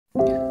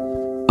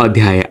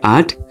अध्याय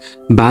 8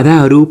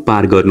 बाधाहरू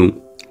पार गर्नु।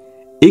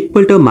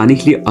 एकपल्ट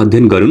मानिसले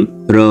अध्ययन गरून्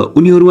र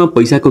उनीहरूमा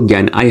पैसाको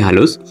ज्ञान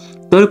आइहालोस्,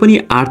 तर पनि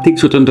आर्थिक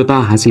स्वतन्त्रता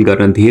हासिल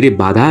गर्न धेरै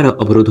बाधा र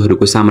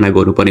अवरोधहरूको सामना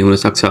गर्नुपर्ने हुन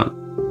सक्छ।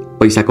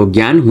 पैसाको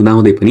ज्ञान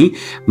हुँदाहुँदै पनि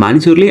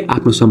मानिसहरूले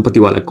आफ्नो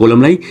सम्पत्तिवाला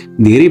कोलमलाई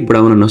धेरै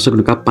बढाउन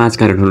नसक्नुका 5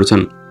 कारणहरू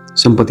छन्।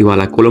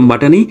 सम्पत्तिवाला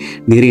कोलमबाट नै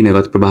धेरै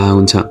नगद प्रवाह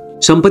हुन्छ।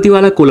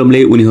 सम्पत्तिवाला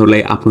कोलमले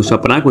उनीहरूलाई आफ्नो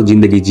सपनाको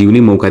जिन्दगी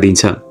जिउने मौका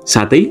दिन्छ,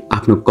 साथै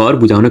आफ्नो कर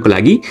बुझाउनको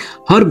लागि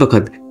हर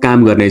बखत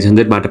काम गर्ने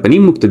झन्झटबाट पनि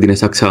मुक्त दिन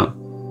सक्छ।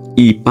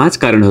 यी 5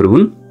 कारणहरू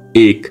हुन्: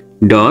 1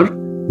 डर,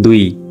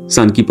 2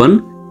 सन्कीपन,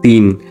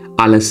 3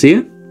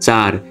 आलस्य,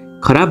 4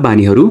 खराब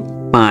बानीहरू,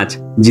 5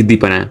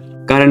 जिद्दीपना।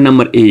 कारण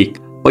नम्बर 1,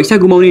 पैसा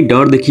गुमाउने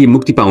डरदेखि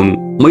मुक्ति पाउनु।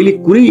 मैले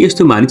कुनै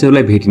यस्तो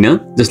मानिसहरूलाई भेटिन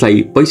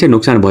जसलाई पैसा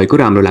नोक्सान भएको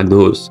राम्रो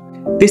लाग्दो होस्।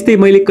 त्यस्तै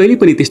मैले कहिले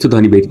पनि त्यस्तो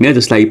धनी भेटिन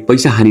जसलाई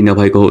पैसा हानि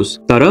नभएको होस्।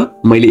 तर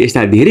मैले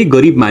यस्ता धेरै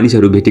गरिब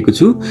मानिसहरू भेटेको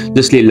छु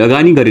जसले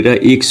लगानी गरेर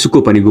एक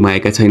सुको पनि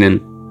गुमाएका छैनन्।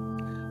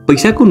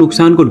 पैसाको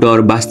नोक्सानको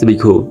डर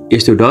वास्तविक हो।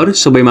 यस्तो डर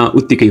सबैमा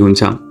उत्तिकै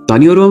हुन्छ,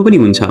 धनीहरूमा पनि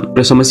हुन्छ।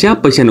 र समस्या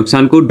पैसा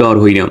नोक्सानको डर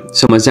होइन,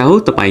 समस्या हो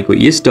तपाईको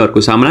यस डरको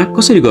सामना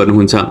कसरी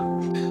गर्नुहुन्छ।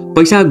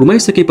 पैसा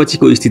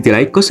गुमाइसकेपछिको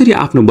स्थितिलाई कसरी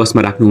आफ्नो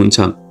बसमा राख्नुहुन्छ,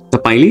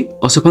 तपाईले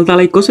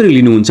असफलतालाई कसरी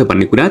लिनुहुन्छ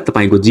भन्ने कुरा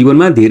तपाईको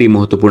जीवनमा धेरै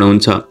महत्त्वपूर्ण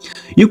हुन्छ।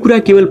 यो कुरा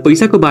केवल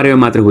पैसाको बारेमा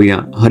मात्र होइन,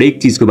 हरेक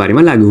चीजको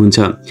बारेमा लागू हुन्छ।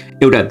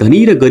 एउटा धनी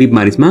र गरिब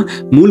मानिसमा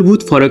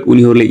मूलभूत फरक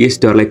उनीहरूले यस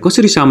डरलाई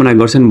कसरी सामना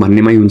गर्छन्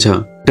भन्नेमै हुन्छ।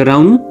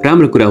 डराउनु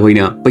राम्रो कुरा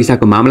होइन,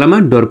 पैसाको मामलामा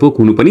डरपोक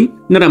हुनु पनि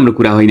नराम्रो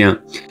कुरा होइन।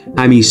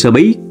 हामी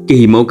सबै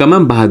केही मौकामा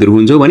बहादुर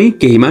हुन्छौँ भने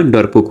केहीमा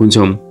डरपोक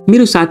हुन्छौँ।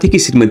 मेरो साथीकी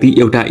श्रीमती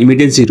एउटा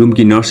इमर्जेन्सी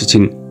रुमकी नर्स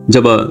छिन्।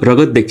 जब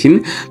रगत देख्छिन्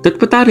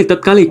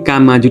तत्कालै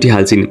काममा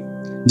जुटिहाल्छिन्।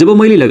 जब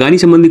मैले लगानी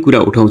सम्बन्धी कुरा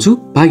उठाउँछु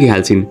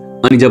भागिहाल्छिन्,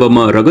 अनि जब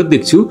म रगत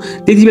देख्छु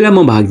त्यति बेला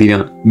म भाग्दिन,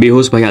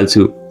 बेहोस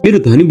भइहाल्छु। मेरो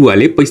धनी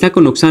बुवाले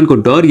पैसाको नोक्सानको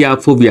डर या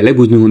फोबियालाई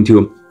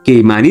बुझ्नुहुन्थ्यो।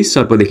 केही मानिस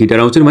सर्पदेखि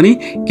डराउँछन् भने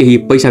केही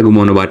पैसा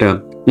गुमाउनबाट।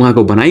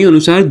 उहाँको भनाइ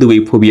अनुसार दुवै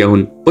फोबिया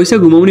हुन्। पैसा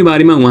गुमाउने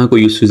बारेमा उहाँको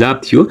यो सुझाव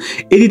थियो: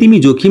 यदि तिमी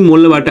जोखिम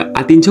मोल्नबाट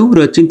आतिन्छौ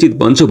र चिन्तित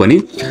बन्छौ भने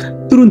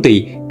तुरुन्तै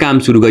काम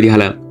सुरु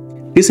गरिहाल।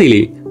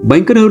 त्यसैले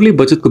बैंकरहरूले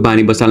बचतको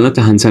बानी बसाल्न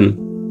चाहन्छन्।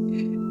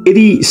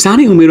 यदि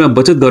सानै उमेरमा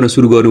बचत गर्न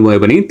सुरु गर्नुभयो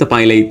भने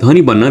तपाईलाई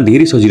धनी बन्न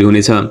धेरै सजिलो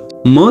हुनेछ।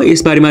 म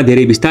यसबारेमा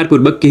धेरै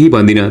विस्तारपूर्वक केही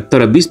भन्दिन,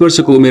 तर 20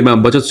 वर्षको उमेरमा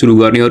बचत सुरु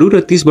गर्नेहरू र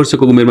 30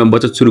 वर्षको उमेरमा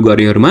बचत सुरु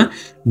गर्नेहरूमा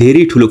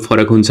धेरै ठूलो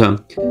फरक हुन्छ,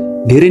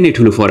 धेरै नै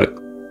ठूलो फरक।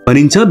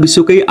 भनिन्छ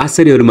विश्वकै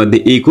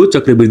आश्चर्यहरूमध्ये एक हो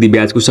चक्रवृद्धि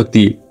ब्याजको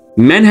शक्ति।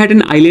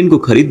 म्यानहट्टन आइल्यान्डको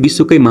खरिद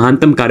विश्वकै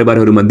महानतम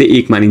कारोबारहरूमध्ये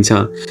एक मानिन्छ,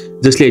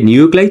 जसले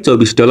न्युयोर्कलाई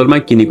 $24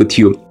 किनेको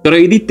थियो। तर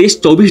यदि त्यस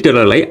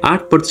 $24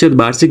 8%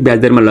 वार्षिक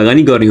ब्याजदरमा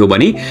लगानी गर्ने हो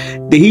भने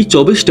त्यही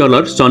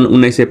 $24 सन्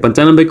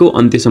 1995 को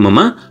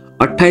अन्त्यसम्ममा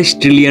 $28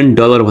 ट्रिलियन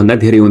भन्दा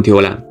धेरै हुन्थ्यो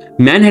होला।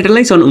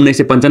 म्यानहट्टनलाई सन्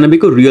 1995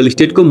 को रियल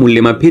इस्टेटको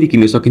मूल्यमा फेरि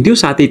किन्न सकिन्थ्यो,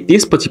 साथै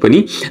त्यसपछि पनि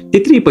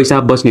त्यत्रै पैसा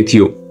बच्ने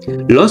थियो।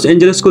 लस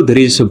एन्जलसको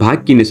धेरैजसो भाग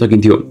किन्न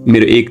सकिन्थ्यो।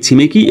 मेरो एक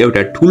छिमेकी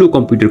एउटा ठूलो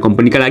कम्प्युटर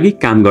कम्पनीका लागि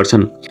काम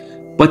गर्छन्।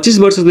 25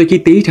 वर्षदेखि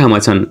त्यही ठाउँमा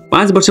छन्।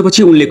 5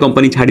 वर्षपछि उनले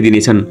कम्पनी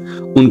छाडिदिनेछन्।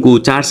 उनको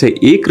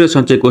 401 र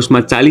सञ्चय कोषमा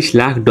 $40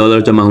 लाख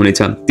जम्मा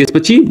हुनेछ।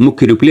 त्यसपछि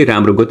मुख्य रूपले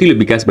राम्रो गतिलो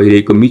विकास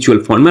भइरहेको म्युचुअल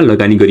फन्डमा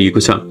लगानी गरिएको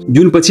छ,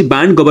 जुन पछि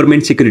बान्ड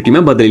गभर्नमेन्ट सिक्युरिटीमा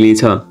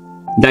बदलिनेछ।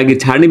 जागिर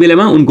छाड्ने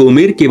बेलामा उनको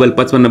उमेर केवल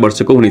 55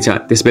 वर्षको हुनेछ।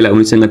 त्यसबेला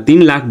उनीसँग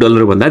 $3 लाख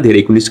भन्दा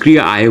धेरैको निष्क्रिय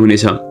आय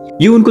हुनेछ।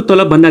 यो उनको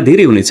तलब भन्दा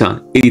धेरै हुनेछ।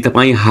 यदि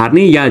तपाईं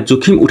हार्ने या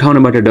जोखिम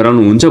उठाउनबाट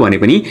डराउनुहुन्छ भने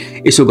पनि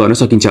यसो गर्न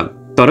सकिन्छ,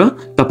 तर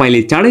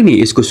तपाईले चाँडै नै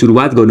यसको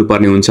सुरुवात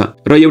गर्नुपर्ने हुन्छ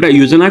र एउटा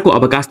योजनाको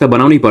अवकाश त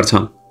बनाउनै पर्छ।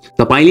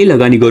 तपाईले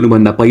लगानी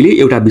गर्नुभन्दा पहिले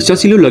एउटा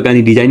विश्वासिलो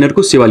लगानी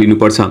डिजाइनरको सेवा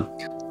लिनुपर्छ।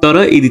 तर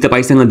यदि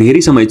तपाईसँग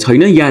धेरै समय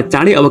छैन या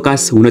चाँडै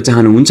अवकाश हुन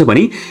चाहनुहुन्छ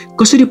भने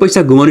कसरी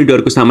पैसा गुमाउने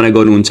डरको सामना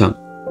गर्नुहुन्छ?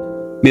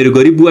 मेरो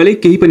गरिब बुवाले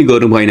केही पनि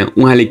गर्नु भएन।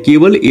 उहाँले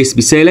केवल यस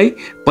विषयलाई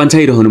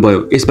पन्छाइरहनुभयो,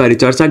 यसबारे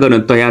चर्चा गर्न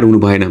तयार हुनु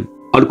भएन।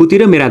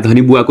 अर्कोतिर मेरा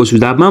धनी बुवाको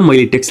सुझावमा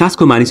मैले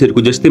टेक्सासको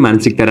मानिसहरूको जस्तै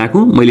मानसिकता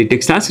राखौं। मैले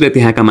टेक्सास र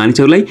त्यहाँका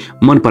मानिसहरूलाई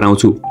मन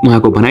पराउँछु।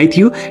 उहाँको भनाइ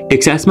थियो,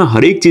 टेक्सासमा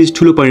हरेक चीज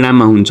ठूलो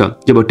परिणाममा हुन्छ।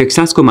 जब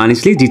टेक्सासको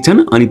मानिसले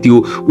जित्छन् अनि त्यो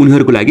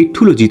उनीहरूको लागि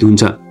ठूलो जित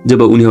हुन्छ।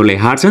 जब उनीहरूले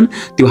हार्छन्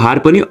त्यो हार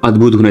पनि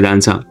अद्भुत हुन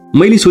जान्छ।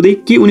 मैले सोधेँ,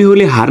 के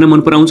उनीहरूले हार्न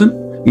मन पराउँछन्?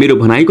 मेरो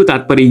भनाइको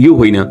तात्पर्य यो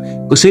होइन,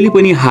 कसैले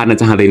पनि हार्न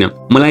चाहदैन।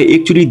 मलाई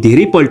एकचोटि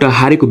धेरै पल्ट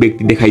हारेको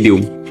व्यक्ति देखाइदेऊ,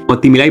 म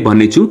तिमीलाई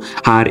भन्नेछु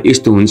हार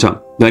यस्तो हुन्छ।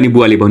 धनी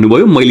बुवाले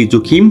भन्नुभयो, मैले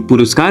जोखिम,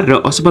 पुरस्कार र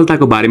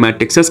असफलताको बारेमा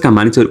टेक्सासका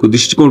मानिसहरूको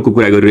दृष्टिकोणको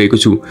कुरा गरिरहेको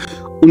छु।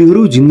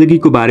 उनीहरू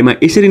जिन्दगीको बारेमा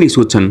यसरी नै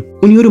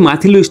सोच्छन्। उनीहरू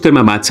माथिल्लो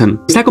स्तरमा बाँच्छन्।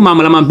 पैसाको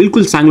मामलामा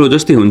बिल्कुल साङ्लो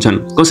जस्तै हुन्छन्।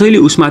 कसैले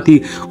उसमाथि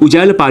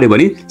उज्यालो पार्यो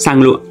भने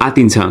साङ्लो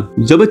आतिन्छ।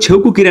 जब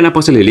छेउको किराना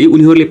पसलेले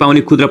उनीहरूले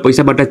पाउने खुद्रा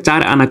पैसाबाट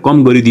 4 आना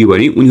कम गरिदियो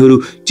भने उनीहरू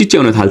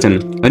चिच्याउन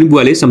थाल्छन्। अनि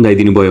बुवाले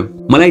सम्झाइदिनु भयो।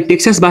 मलाई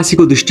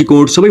टेक्सासवासीको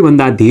दृष्टिकोण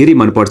सबैभन्दा धेरै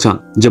मन पर्छ।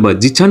 जब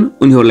जित्छन्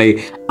उनीहरूलाई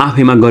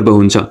आफैमा गर्व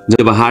हुन्छ,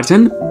 जब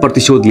हार्छन्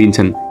प्रतिशोध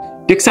लिन्छन्।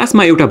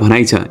 टेक्सासमा एउटा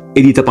भनाइ छ,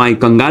 यदि तपाईँ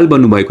कंगाल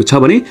बन्नुभएको छ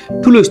भने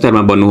ठूलो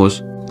स्तरमा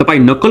बन्नुहोस्। तपाईँ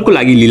नक्कलको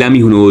लागि लिलामी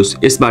हुनुहोस्,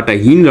 यसबाट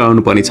हीन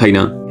रहनु पर्ने छैन।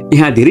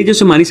 यहाँ धेरै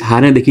जसो मानिस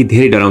हार्नदेखि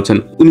धेरै डराउँछन्।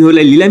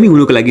 उनीहरूलाई लिलामी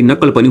हुनुको लागि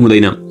नक्कल पनि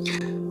हुँदैन।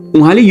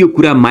 उहाँले यो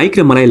कुरा माइक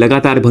र मलाई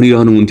लगातार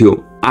भनिरहनुहुन्थ्यो।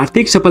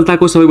 आर्थिक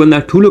सफलताको सबैभन्दा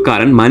ठूलो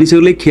कारण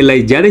मानिसहरूले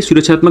खेललाई ज्यादै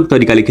सुरक्षात्मक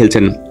तरिकाले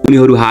खेल्छन्।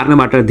 उनीहरू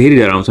हार्नबाट धेरै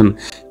डराउँछन्,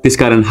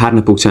 त्यसकारण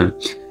हार्न पुग्छन्।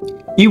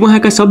 यी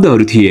उहाँका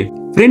शब्दहरू थिए।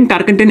 फ्रेड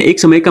टार्केन्टन एक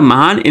समयका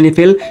महान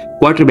एनएफएल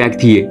क्वार्टरब्याक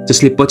थिए,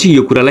 जसले पछि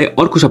यो कुरालाई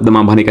अर्को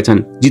शब्दमा भनेका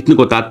छन्,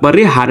 जित्नुको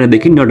तात्पर्य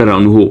हार्नदेखि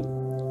नडराउनु हो।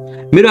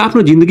 मेरो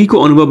आफ्नो जिन्दगीको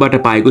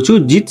अनुभवबाट पाएको छु,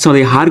 जित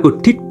सधैँ हारको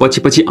ठिक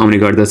पछि आउने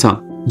गर्दछ।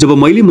 जब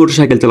मैले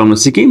मोटरसाइकल चलाउन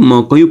सिकेँ,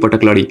 म कयौं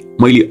पटक लडेँ।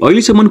 मैले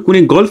अहिलेसम्म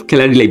कुनै गल्फ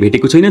खेलाडीलाई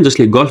भेटेको छैन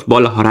जसले गल्फ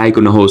बल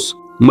हराएको नहोस्।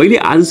 मैले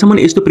आजसम्म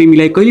यस्तो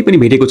प्रेमीलाई कहिले पनि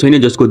भेटेको छैन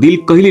जसको दिल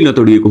कहिले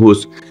नतोडिएको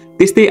होस्।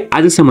 त्यस्तै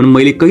आजसम्म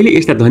मैले कहिले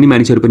यस्ता धनी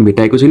मानिसहरू पनि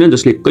भेटाएको छैन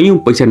जसले कयौं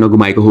पैसा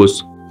नगुमाएको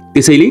होस्।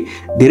 त्यसैले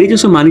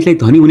धेरैजसो मानिसलाई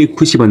धनी हुने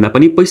खुसी भन्दा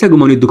पनि पैसा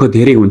गुमाउने दुःख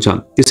धेरै हुन्छ।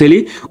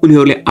 त्यसैले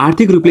उनीहरूले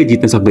आर्थिक रूपले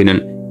जित्न सक्दैनन्।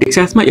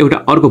 टेक्सासमा एउटा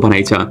अर्को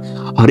भनाइ छ,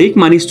 हरेक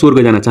मानिस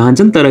स्वर्ग जान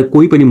चाहन्छन् तर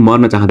कोही पनि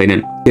मर्न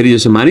चाहँदैनन्।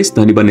 धेरैजसो मानिस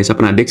धनी बन्ने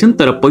सपना देख्छन्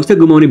तर पैसा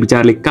गुमाउने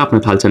विचारले काप्न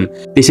थाल्छन्।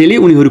 त्यसैले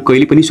उनीहरू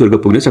कहिले पनि स्वर्ग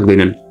पुग्न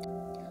सक्दैनन्।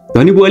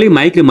 धनी बुवाले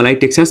माइक र मलाई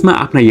टेक्सासमा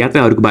आफ्ना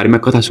यात्राहरूको बारेमा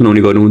कथा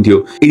सुनाउने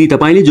गर्नुहुन्थ्यो। यदि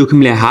तपाईले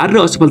जोखिमलाई हार र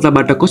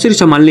असफलताबाट कसरी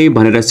सम्हाल्ने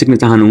भनेर सिक्न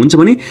चाहनुहुन्छ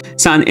भने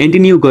सान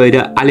एन्टोनियो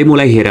गएर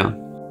आलेमोलाई हेर।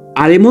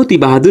 आलेमो ती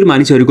बहादुर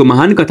मानिसहरूको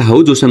महान कथा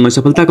हो जोसँग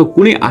सफलताको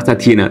कुनै आशा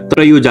थिएन,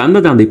 तर यो जान्दा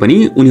जान्दै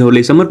पनि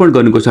उनीहरूले समर्पण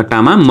गर्नुको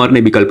सट्टामा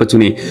मर्ने विकल्प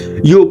चुने।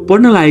 यो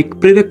पढ्न लायक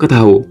प्रेरक कथा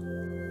हो।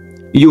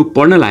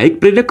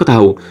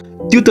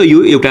 त्यो त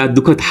यो एउटा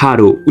दुःखद हार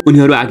हो।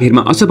 उनीहरू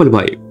आखिरमा असफल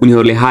भए,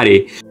 उनीहरूले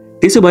हारे।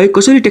 त्यसो भए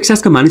कसरी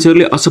टेक्सासका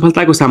मानिसहरूले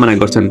असफलताको सामना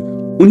गर्छन्?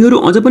 उनीहरू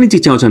अझ पनि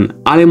चिच्याउँछन्,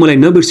 आलेमोलाई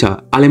नबिर्स,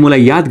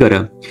 आलेमोलाई याद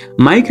गर।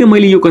 माइक र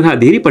मैले यो कथा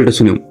धेरैपल्ट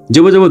सुन्यौं।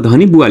 जब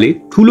धनी बुवाले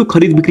ठूलो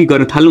खरिद बिक्री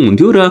गर्न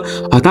थाल्नुहुन्थ्यो र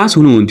हताश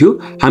हुनुहुन्थ्यो,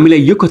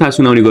 हामीलाई यो कथा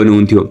सुनाउने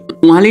गर्नुहुन्थ्यो।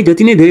 उहाँले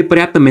जति नै धेरै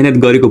पर्याप्त मेहनत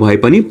गरेको भए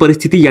पनि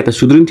परिस्थिति या त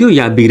सुध्रिन्थ्यो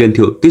या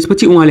बिग्रन्थ्यो।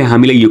 त्यसपछि उहाँले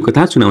हामीलाई यो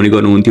कथा सुनाउने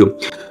गर्नुहुन्थ्यो।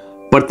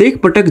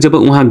 प्रत्येक पटक जब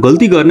उहाँ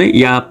गल्ती गर्ने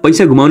या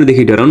पैसा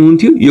गुमाउनेदेखि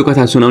डराउनुहुन्थ्यो, यो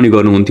कथा सुनाउने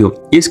गर्नुहुन्थ्यो।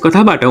 यस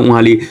कथाबाट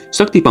उहाँले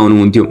शक्ति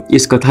पाउनुहुन्थ्यो।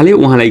 यस कथाले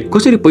उहाँलाई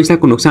कसरी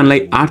पैसाको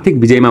नोक्सानलाई आर्थिक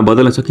विजयमा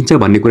बदल्न सकिन्छ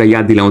भन्ने कुरा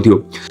याद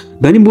दिलाउँथ्यो।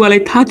 धनी बुवालाई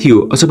थाहा थियो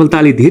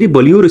असफलताले धेरै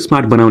बलियो र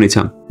स्मार्ट बनाउनेछ।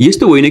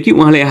 यस्तो होइन कि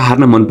उहाँलाई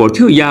हार्न मन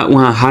पर्थ्यो या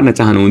उहाँ हार्न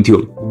चाहनुहुन्थ्यो।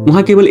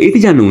 उहाँ केवल यति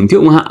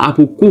जान्नुहुन्थ्यो उहाँ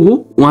आफू को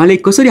हो, उहाँले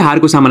कसरी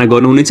हारको सामना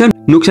गर्नुहुनेछ,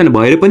 नोक्सान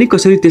भएर पनि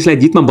कसरी त्यसलाई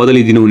जितमा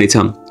बदलिदिनुहुनेछ।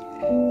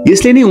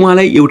 यसले नै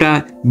उहाँलाई एउटा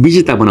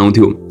विजेता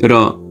बनाउँथ्यो र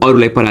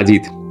अरूलाई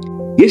पराजित।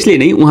 यसले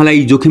नै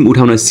उहाँलाई जोखिम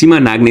उठाउन सीमा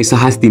नाग्ने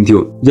साहस दिन्थ्यो,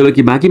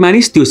 जबकि बाँकी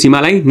मानिस त्यो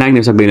सीमालाई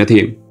नाग्न सक्दैनथे।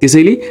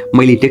 त्यसैले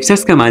मैले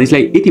टेक्सासका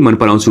मानिसलाई यति मन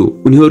पराउँछु।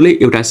 उनीहरूले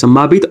एउटा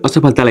सम्भावित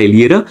असफलतालाई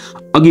लिएर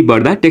अघि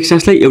बढ्दा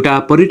टेक्सासलाई एउटा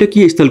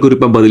पर्यटकीय स्थलको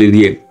रूपमा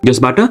बदलिदिए,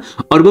 जसबाट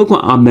अर्बौंको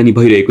आम्दानी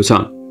भइरहेको छ।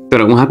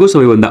 तर उहाँको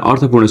सबैभन्दा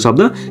अर्थपूर्ण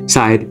शब्द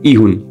सायद यी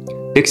हुन्,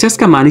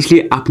 टेक्सासका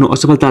मानिसले आफ्नो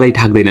असफलतालाई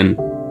ढाक्दैनन्,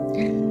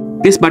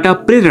 त्यसबाट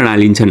प्रेरणा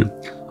लिन्छन्।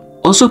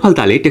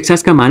 असफलताले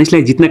टेक्सासका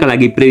मानिसलाई जित्नका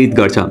लागि प्रेरित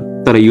गर्छ,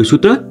 तर यो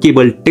सूत्र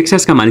केवल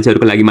टेक्सासका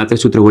मानिसहरूको लागि मात्र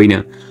सूत्र होइन,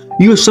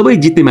 यो सबै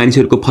जित्ने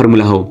मानिसहरूको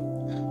फर्मुला हो।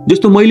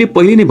 जस्तो मैले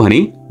पहिले नै भने,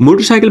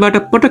 मोटरसाइकलबाट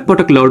पटक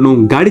पटक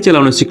लड्नु गाडी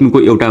चलाउन सिक्नुको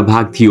एउटा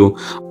भाग थियो।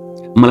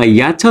 मलाई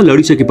याद छ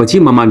लडिसकेपछि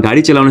ममा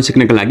गाडी चलाउन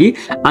सिक्नका लागि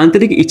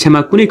आन्तरिक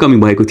इच्छामा कुनै कमी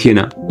भएको थिएन।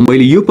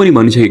 मैले यो पनि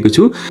भनिसकेको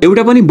छु,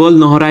 एउटा पनि बल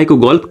नहराएको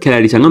गल्फ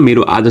खेलाडीसँग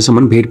मेरो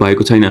आजसम्म भेट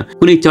भएको छैन।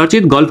 कुनै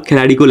चर्चित गल्फ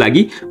खेलाडीको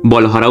लागि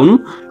बल हराउनु,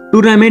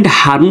 टुर्नामेन्ट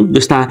हार्नु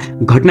जस्ता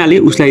घटनाले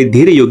उसलाई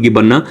धेरै योग्य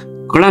बन्न,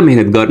 कडा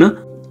मेहनत गर्न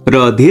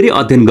र धेरै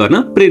अध्ययन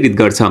गर्न प्रेरित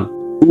गर्छ।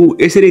 ऊ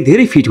यसरी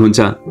धेरै फिट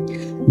हुन्छ।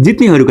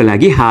 जित्नेहरूका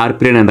लागि हार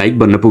प्रेरणादायक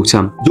बन्न पुग्छ।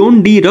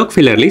 जोन डी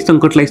रकफेलरले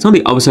संकटलाई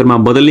सधैँ अवसरमा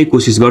बदल्ने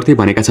कोसिस गर्थे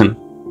भनेका छन्।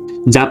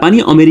 जापानी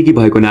अमेरिकी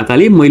भएको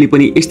नाताले मैले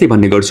पनि यस्तै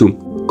भन्ने गर्छु।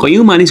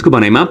 कयौं मानिसको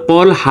भनाइमा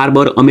पर्ल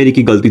हार्बर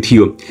अमेरिकी गल्ती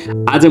थियो।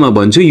 आज म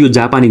भन्छु यो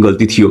जापानी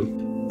गल्ती थियो।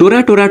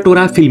 टोरा टोरा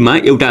टोरा फिल्ममा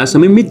एउटा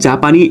संयमित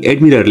जापानी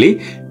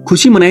एडमिरलले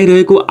खुसी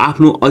मनाइरहेको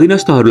आफ्नो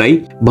अधीनस्थहरूलाई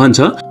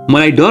भन्छ,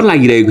 मलाई डर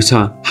लागिरहेको छ,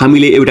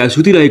 हामीले एउटा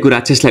सुतिरहेको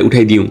राक्षसलाई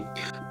उठाइदियौं।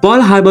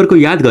 पर्ल हार्बरको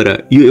याद गर,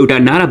 यो एउटा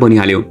नारा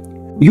बनिहाल्यो।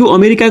 यो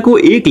अमेरिकाको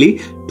एकले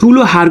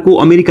ठूलो हारको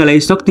अमेरिकालाई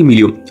शक्ति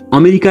मिल्यो।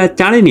 अमेरिका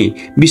चाँडै नै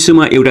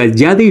विश्वमा एउटा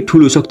ज्यादै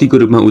ठूलो शक्तिको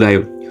रूपमा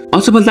उदायो।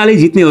 असफलताले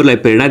जित्नेहरूलाई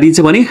प्रेरणा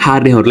दिन्छ भने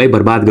हार्नेहरूलाई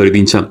बर्बाद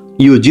गरिदिन्छ।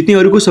 यो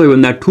जित्नेहरूको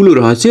सबैभन्दा ठूलो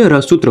रहस्य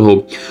र सूत्र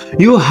हो।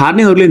 यो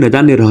हार्नेहरूले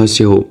नजान्ने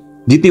रहस्य हो।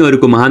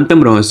 जित्नेहरूको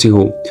महानतम रहस्य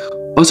हो।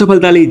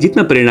 असफलताले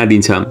जित्न प्रेरणा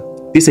दिन्छ,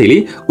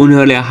 त्यसैले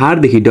उनीहरूलाई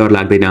हारदेखि डर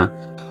लाग्दैन।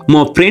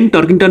 म फ्रेड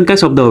टार्केन्टनका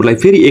शब्दहरूलाई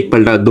फेरि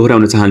एकपल्ट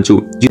दोहोऱ्याउन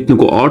चाहन्छु।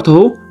 जित्नुको अर्थ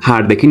हो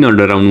हारदेखि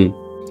नडराउनु।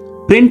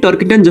 फ्रेड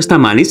टार्केन्टन जस्ता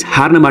मानिस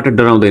हार्नबाट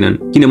डराउँदैनन्,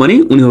 किनभने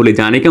उनीहरूले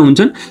जानेका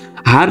हुन्छन्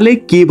हारले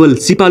केवल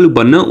सिपालु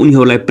बन्न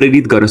उनीहरूलाई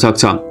प्रेरित गर्न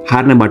सक्छ।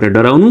 हार्नबाट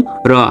डराउनु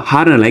र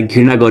हार्नलाई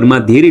घृणा गर्नुमा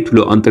धेरै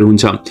ठूलो अन्तर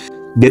हुन्छ।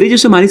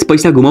 धेरैजसो मानिस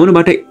पैसा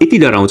गुमाउनबाट यति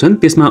डराउँछन्,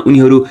 त्यसमा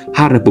उनीहरू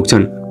हार्न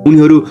पुग्छन्।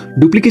 उनीहरू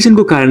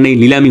डुप्लिकेसनको कारण नै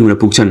लिलामी हुन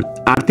पुग्छन्।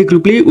 आर्थिक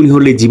रूपले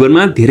उनीहरूले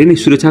जीवनमा धेरै नै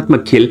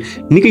सुरक्षात्मक खेल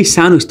निकै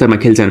सानो स्तरमा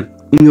खेल्छन्।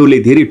 उनीहरूले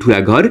धेरै ठूला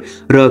घर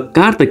र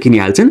कार त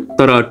किनिहाल्छन्,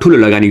 तर ठूलो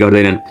लगानी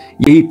गर्दैनन्।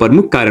 यही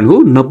प्रमुख कारण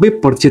हो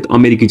 90%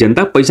 अमेरिकी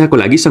जनता पैसाको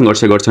लागि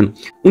सङ्घर्ष गर्छन्।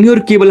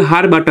 उनीहरू केवल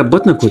हारबाट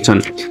बच्न खोज्छन्,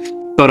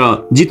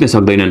 तर जित्न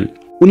सक्दैनन्।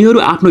 उनीहरू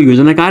आफ्नो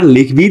योजनाकार,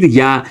 लेखविद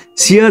या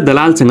शेयर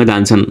दलालसँग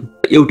जान्छन्,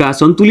 एउटा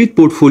सन्तुलित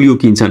पोर्टफोलियो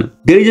किन्छन्।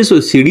 धेरैजसो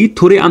सिडी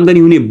थोरै आम्दानी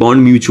हुने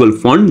बन्ड म्युचुअल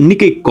फन्ड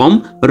निकै कम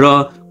र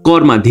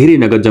करमा धेरै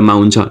नगद जम्मा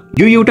हुन्छ।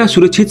 यो एउटा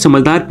सुरक्षित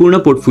समझदारपूर्ण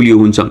पोर्टफोलियो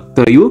हुन्छ,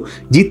 तर यो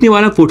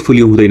जित्नेवाला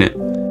पोर्टफोलियो हुँदैन।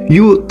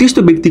 यो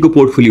त्यस्तो व्यक्तिको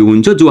पोर्टफोलियो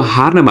हुन्छ जो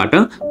हार्नबाट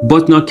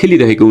बच्न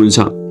खेलिरहेको हुन्छ।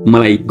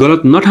 मलाई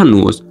गलत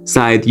नठान्नुहोस्,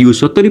 सायद यो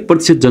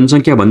 70%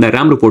 जनसङ्ख्या भन्दा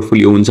राम्रो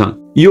पोर्टफोलियो हुन्छ।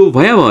 यो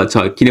भयावह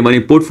छ किनभने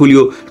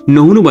पोर्टफोलियो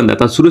नहुनुभन्दा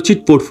त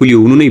सुरक्षित पोर्टफोलियो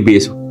हुनु नै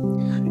बेस हो।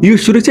 यो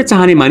सुरक्षा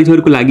चाहने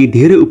मानिसहरूको लागि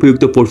धेरै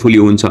उपयुक्त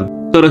पोर्टफोलियो हुन्छ,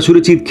 तर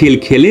सुरक्षित खेल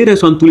खेल्ने र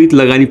सन्तुलित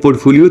लगानी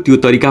पोर्टफोलियो त्यो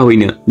तरिका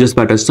होइन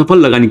जसबाट सफल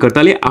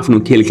लगानीकर्ताले आफ्नो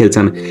खेल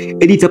खेल्छन्।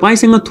 यदि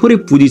तपाईसँग थोरै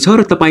पुँजी छ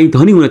र तपाईँ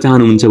धनी हुन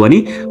चाहनुहुन्छ भने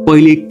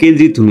पहिले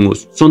केन्द्रित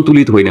हुनुहोस्,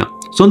 सन्तुलित होइन।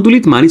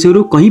 सन्तुलित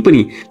मानिसहरू कहीँ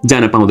पनि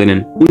जान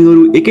पाउँदैनन्,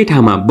 उनीहरू एकै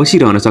ठाउँमा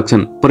बसिरहन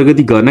सक्छन्।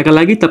 प्रगति गर्नका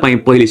लागि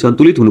तपाईँ पहिले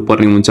सन्तुलित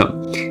हुनुपर्ने हुन्छ।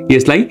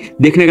 यसलाई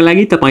देख्नका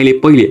लागि तपाईँले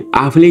पहिले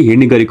आफूले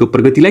हिँड्ने गरेको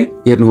प्रगतिलाई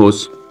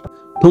हेर्नुहोस्।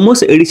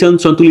 थोमस एडिसन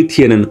सन्तुलित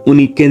थिएनन्,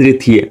 उनी केन्द्रित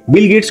थिए।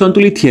 बिल गेट्स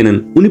सन्तुलित थिएनन्,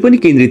 उनी पनि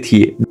केन्द्रित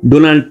थिए।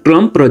 डोनाल्ड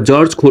ट्रम्प र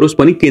जर्ज सोरोस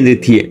पनि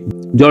केन्द्रित थिए।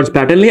 जर्ज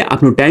प्याटनले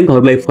आफ्नो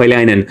ट्याङ्कहरूलाई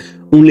फैलाएनन्,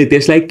 उनले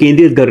त्यसलाई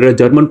केन्द्रित गरेर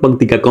जर्मन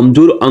पंक्तिका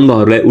कमजोर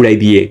अङ्गहरूलाई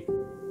उडाइदिए।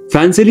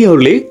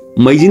 फ्रान्सेलीहरूले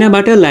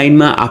मैजिनाबाट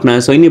लाइनमा आफ्ना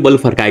सैन्य बल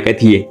फर्काएका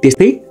थिए।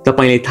 त्यस्तै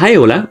तपाईलाई थाहै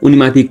होला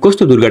उनीमाथि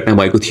कस्तो दुर्घटना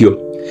भएको थियो।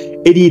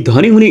 यदि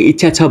धनी हुने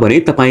इच्छा छ भने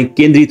तपाईँ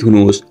केन्द्रित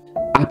हुनुहोस्।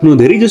 आफ्नो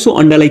धेरैजसो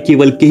अण्डालाई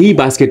केवल केही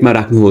बास्केटमा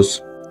राख्नुहोस्।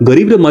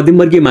 गरिब र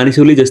मध्यमवर्गीय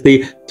मानिसहरूले जस्तै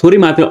थोरै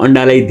मात्र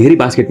अण्डालाई धेरै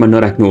बास्केटमा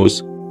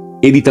नराख्नुहोस्।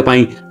 यदि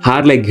तपाईँ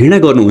हारलाई घृणा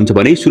गर्नुहुन्छ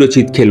भने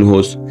सुरक्षित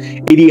खेल्नुहोस्।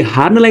 यदि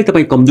हार्नलाई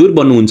तपाईँ कमजोर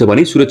बन्नुहुन्छ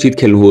भने सुरक्षित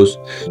खेल्नुहोस्।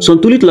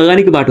 सन्तुलित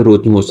लगानीको बाटो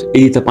रोज्नुहोस्।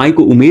 यदि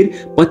तपाईको उमेर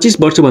 25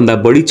 वर्षभन्दा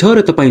बढी छ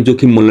र तपाईँ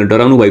जोखिम मोल्न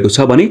डराउनु भएको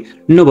छ भने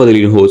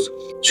नबदलिनुहोस्।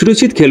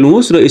 सुरक्षित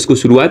खेल्नुहोस् र यसको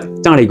सुरुवात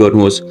चाँडै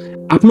गर्नुहोस्।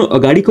 आफ्नो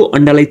अगाडिको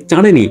अण्डालाई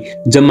चाँडै नै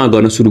जम्मा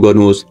गर्न सुरु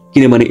गर्नुहोस्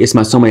किनभने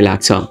यसमा समय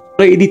लाग्छ।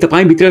 र यदि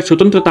तपाईभित्र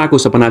स्वतन्त्रताको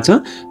सपना छ,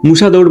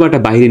 मुसा दौडबाट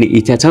बाहिरिने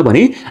इच्छा छ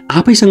भने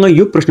आफैसँग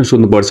यो प्रश्न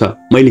सोध्नुपर्छ,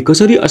 मैले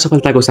कसरी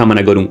असफलताको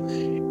सामना गरौँ?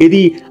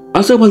 यदि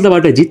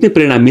असफलताबाट जित्ने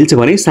प्रेरणा मिल्छ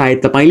भने सायद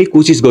तपाईले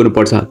कोसिस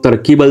गर्नुपर्छ, तर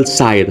केवल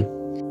सायद।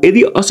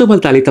 यदि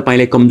असफलताले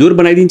तपाईलाई कमजोर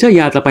बनाइदिन्छ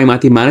या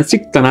तपाईमाथि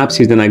मानसिक तनाव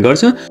सिर्जना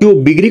गर्छ, त्यो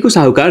बिग्रेको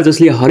साहुकार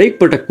जसले हरेक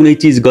पटक कुनै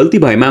चीज गल्ती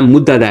भएमा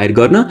मुद्दा दायर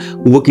गर्न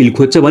वकिल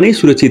खोज्छ भने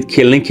सुरक्षित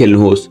खेल नै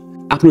खेल्नुहोस्।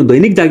 आफ्नो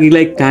दैनिक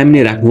जागिरलाई कायम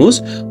नै राख्नुहोस्।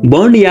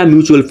 बन्ड या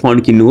म्युचुअल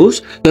फन्ड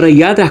किन्नुहोस्, तर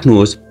याद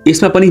राख्नुहोस्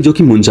यसमा पनि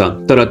जोखिम हुन्छ,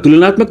 तर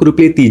तुलनात्मक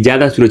रूपले ती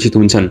ज्यादा सुरक्षित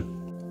हुन्छन्।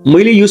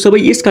 मैले यो सबै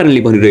यस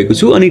कारणले भनिरहेको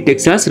छु अनि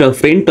टेक्सास र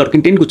फ्रेन्ड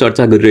टर्केन्टेनको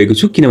चर्चा गरिरहेको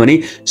छु किनभने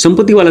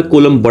सम्पत्तिवाला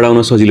कोलम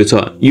बढाउन सजिलो छ।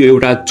 यो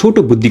एउटा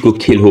छोटो बुद्धिको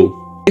खेल हो।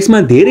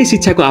 यसमा धेरै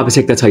शिक्षाको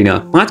आवश्यकता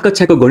छैन। 5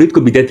 कक्षाको गणितको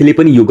विद्यार्थीले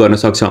पनि यो गर्न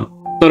सक्छ।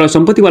 तर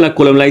सम्पत्तिवाला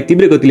कोलमलाई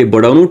तीव्र गतिले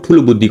बढाउनु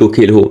ठूलो बुद्धिको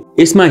खेल हो।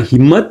 यसमा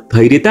हिम्मत,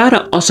 धैर्यता र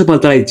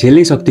असफलतालाई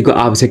झेल्ने शक्तिको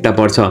आवश्यकता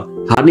पर्छ।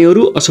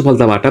 हार्नेहरू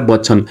असफलताबाट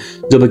बच्छन्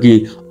जबकि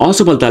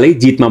असफलताले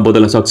जितमा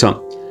बदल्न सक्छ।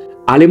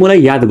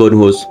 आलेमोलाई याद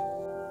गर्नुहोस्।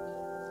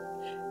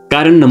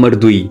 कारण नम्बर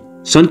 2,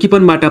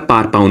 सन्किपनबाट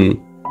पार पाउनु।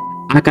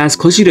 आकाश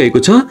खसिरहेको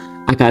छ,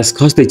 आकाश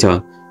खस्दैछ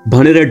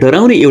भनेर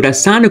डराउने एउटा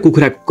सानो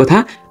कुखुराको कथा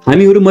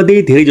हामीहरू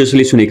मध्ये धेरै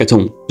जसोले सुनेका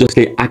छौं,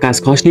 जसले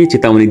आकाश खस्ने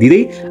चेतावनी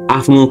दिँदै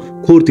आफ्नो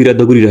खोरतिर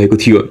दगुरिरहेको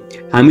थियो।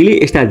 हामीले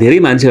यस्ता धेरै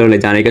मान्छेहरूलाई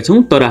जानेका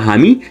छौं, तर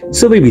हामी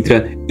सबैभित्र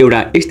एउटा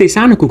यस्तै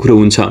सानो कुखुरा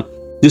हुन्छ।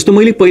 जस्तो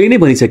मैले पहिले नै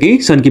भनिसकेँ,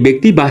 सन्की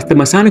व्यक्ति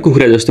वास्तवमा सानो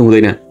कुखुरा जस्तो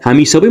हुँदैन।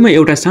 हामी सबैमा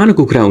एउटा सानो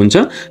कुखुरा हुन्छ।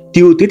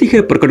 त्यो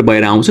त्यतिखेर प्रकट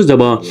भएर आउँछ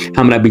जब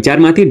हाम्रा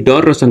विचारमाथि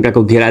डर र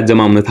शंकाको घेरा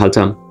जमाउन थाल्छ।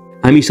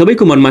 हामी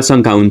सबैको मनमा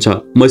शंका हुन्छ,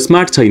 म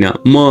स्मार्ट छैन,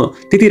 म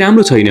त्यति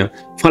राम्रो छैन,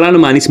 फलानु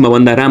मानिस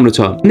मभन्दा राम्रो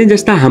छ भन्ने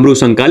जस्ता हाम्रो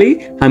शंकाले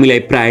हामीलाई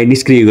प्राय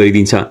निष्क्रिय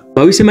गरिदिन्छ।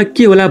 भविष्यमा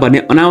के होला भन्ने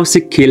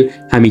अनावश्यक खेल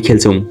हामी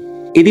खेल्छौं।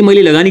 यदि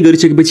मैले लगानी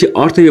गरिसकेपछि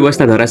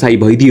अर्थव्यवस्था धराशायी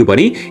भइदियो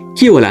भने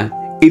के होला?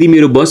 यदि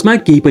मेरो बसमा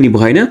केही पनि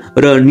भएन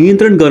र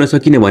नियन्त्रण गर्न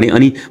सकिन भने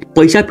अनि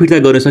पैसा फिर्ता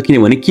गर्न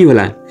सकिन भने के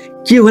होला?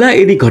 के होला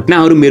यदि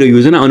घटनाहरू मेरो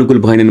योजना अनुकूल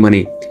भएनन् भने?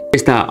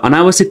 यस्ता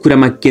अनावश्यक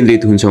कुरामा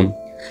केन्द्रित हुन्छौं।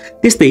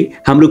 त्यस्तै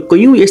हाम्रो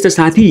कयौं यस्ता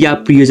साथी या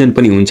प्रियजन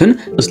पनि हुन्छन्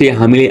जसले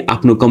हामीले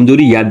आफ्नो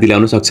कमजोरी याद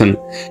दिलाउन सक्छन्,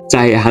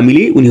 चाहे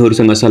हामीले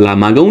उनीहरूसँग सल्लाह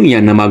मागौं या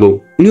नमागौं।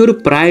 उनीहरू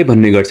प्राय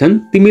भन्ने गर्छन्,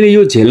 तिमीले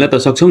यो झेल्न त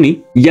सक्छौ नि,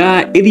 या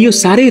यदि यो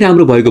साह्रै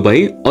राम्रो भएको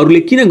भए अरूले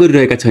किन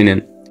गरिरहेका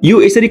छैनन्?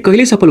 यो यसरी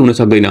कहिले सफल हुन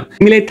सक्दैन।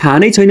 तिमीलाई थाहा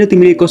नै छैन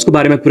तिमीले कसको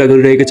बारेमा कुरा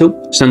गरिरहेका छौ।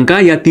 शंका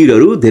या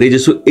तीरहरू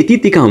धेरैजसो यति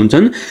तीखा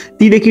हुन्छन्,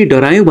 तीदेखि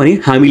डरायौं भने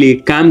हामीले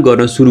काम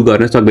गर्न सुरु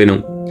गर्न सक्दैनौं।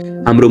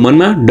 हाम्रो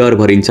मनमा डर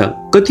भरिन्छ।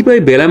 कतिपय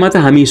बेलामा त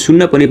हामी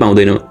सुन्न पनि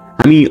पाउँदैनौं।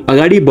 हामी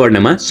अगाडि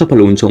बढ्नमा सफल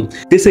हुन्छौं।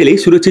 त्यसैले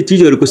सुरक्षित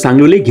चीजहरूको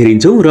साङ्लोले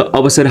घेरिन्छौं र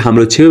अवसर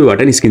हाम्रो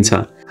छेउबाट निस्किन्छ।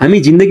 हामी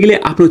जिन्दगीले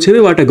आफ्नो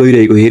छेउबाट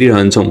गइरहेको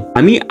हेरिरहन्छौं।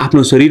 हामी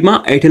आफ्नो शरीरमा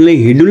ऐठनले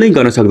हिँड्नु नै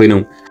गर्न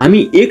सक्दैनौं। हामी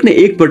एक न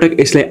एक पटक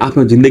यसलाई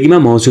आफ्नो जिन्दगीमा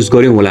महसुस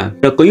गर्यौं होला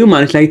र कयौं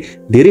मानिसलाई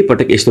धेरै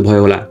पटक यस्तो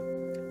भयो होला।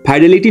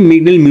 फाइडेलिटी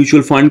मिडल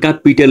म्युचुअल फन्डका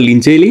पिटर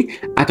लिन्चेले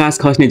आकाश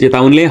खस्ने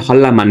चेतावनीले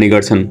हल्ला मान्ने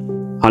गर्छन्।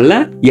 हल्ला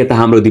या त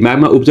हाम्रो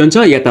दिमागमा उब्जन्छ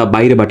या त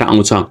बाहिरबाट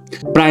आउँछ,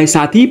 प्राय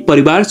साथी,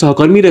 परिवार,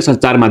 सहकर्मी र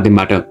सञ्चार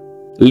माध्यमबाट।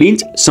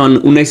 लिन्च सन्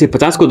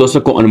 1950 को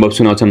दशकको अनुभव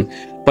सुनाउँछन्।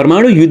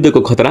 परमाणु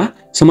युद्धको खतरा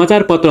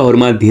समाचार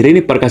पत्रहरूमा धेरै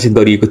नै प्रकाशित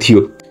गरिएको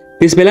थियो।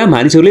 त्यसबेला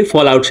मानिसहरूले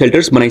फल आउट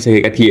सेल्टर्स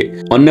बनाइसकेका थिए,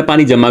 अन्न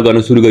पानी जम्मा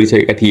गर्न सुरु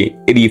गरिसकेका थिए।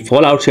 यदि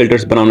फल आउट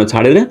सेल्टर्स बनाउन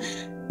छाडेर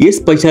यस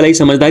पैसालाई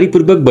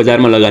समझदारीपूर्वक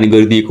बजारमा लगानी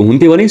गरिदिएको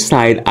हुन्थ्यो भने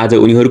सायद आज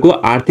उनीहरूको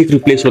आर्थिक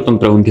रूपले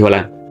स्वतन्त्र हुन्थ्यो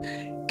होला।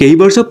 केही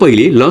वर्ष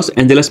पहिले लस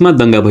एन्जलसमा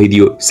दंगा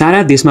भइदियो।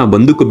 सारा देशमा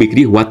बन्दुकको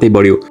बिक्री वात्तै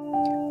बढ्यो।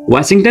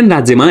 वाशिंगटन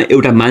राज्यमा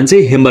एउटा मान्छे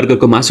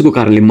हेमबर्गरको मासुको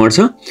कारणले मर्छ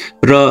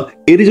र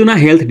एरिजोना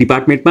हेल्थ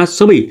डिपार्टमेन्टमा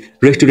सबै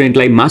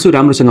रेस्टुरेन्टलाई मासु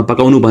राम्रोसँग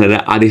पकाउनु भनेर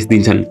आदेश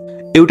दिन्छन्।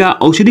 एउटा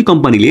औषधि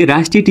कम्पनीले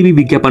राष्ट्रिय टिभी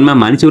विज्ञापनमा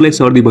मानिसहरूलाई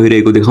सर्दी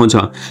भइरहेको देखाउँछ।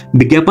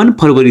 विज्ञापन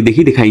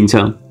फरवरीदेखि देखाइन्छ।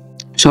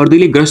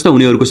 सर्दीले ग्रस्त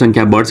हुनेहरूको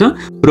संख्या बढ्छ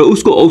र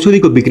उसको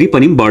औषधिको बिक्री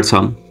पनि बढ्छ।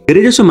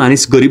 धेरैजसो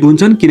मानिस गरिब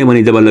हुन्छन्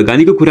किनभने जब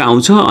लगानीको कुरा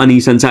आउँछ अनि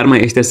संसारमा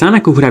यस्ता साना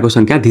कुखुराको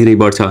संख्या धेरै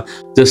बढ्छ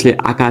जसले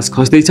आकाश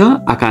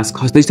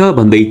खस्दैछ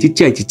भन्दै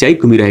चिच्चाइ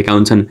घुमिरहेका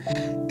हुन्छन्।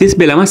 त्यस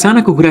बेलामा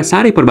साना कुखुरा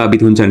साह्रै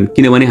प्रभावित हुन्छन्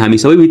किनभने हामी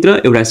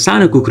सबैभित्र एउटा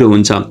सानो कुखुरो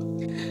हुन्छ।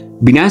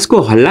 विनाशको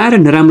हल्ला र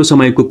नराम्रो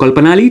समयको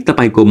कल्पनाले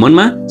तपाईको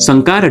मनमा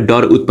शंका र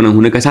डर उत्पन्न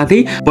हुनका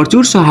साथै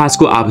प्रचुर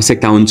साहसको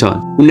आवश्यकता हुन्छ।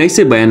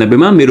 1992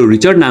 मा मेरो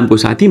रिचर्ड नामको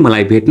साथी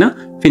मलाई भेट्न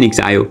फिनिक्स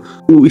आयो।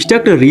 ऊ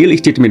स्टक र रियल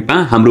इस्टेटमा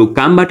हाम्रो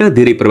कामबाट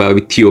धेरै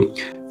प्रभावित थियो।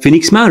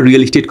 फिनिक्समा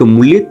रियल इस्टेटको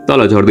मूल्य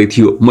तल झर्दै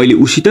थियो। मैले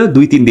उसित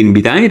 2-3 दिन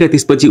बिताएँ र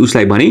त्यसपछि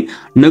उसलाई भने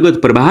नगद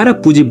प्रवाह र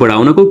पुँजी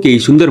बढाउनको केही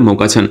सुन्दर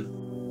मौका छन्।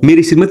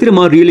 मेरी श्रीमती र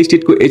म रियल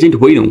इस्टेटको एजेन्ट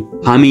होइनौं,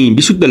 हामी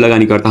विशुद्ध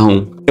लगानीकर्ता हौं।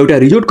 एउटा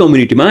रिजोर्ट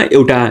कम्युनिटीमा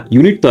एउटा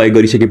युनिट तय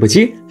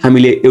गरिसकेपछि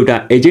हामीले एउटा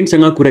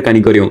एजेन्टसँग कुराकानी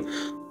गर्यौं।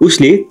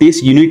 उसले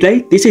त्यस युनिटलाई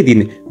त्यसै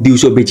दिन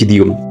दिउँसो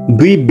बेचिदियो।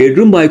 2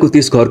 बेडरुम भएको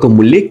त्यस घरको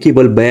मूल्य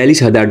केवल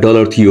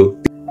 $42,000 थियो।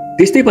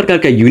 त्यस्तै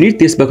प्रकारका युनिट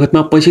त्यस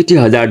बखतमा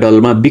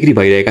 $65,000 मा बिक्री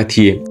भइरहेका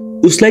थिए।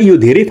 उसलाई यो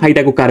धेरै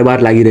फाइदाको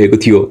कारोबार लागिरहेको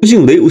थियो। खुसी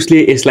हुँदै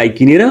उसले यसलाई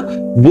किनेर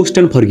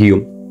बोस्टन फर्कियो।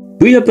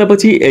 2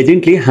 हप्तापछि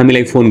एजेन्टले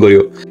हामीलाई फोन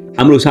गर्यो।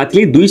 हाम्रो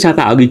साथीले 2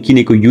 साता अघि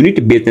किनेको युनिट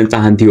बेच्न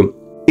चाहन्थ्यो।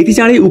 यति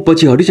चाँडै ऊ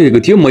पछि हटिसकेको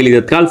थियो। मैले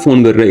तत्काल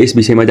फोन गरेर यस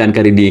विषयमा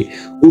जानकारी दिएँ।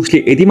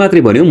 उसले यति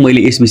मात्रै भन्यो,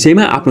 मैले यस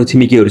विषयमा आफ्नो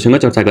छिमेकीहरूसँग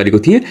चर्चा गरेको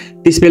थिएँ।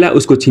 त्यसबेला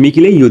उसको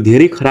छिमेकीले यो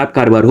धेरै खराब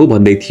कारोबार हो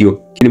भन्दै थियो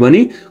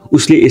किनभने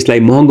उसले यसलाई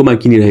महँगोमा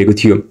किनिरहेको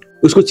थियो।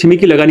 उसको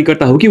छिमेकी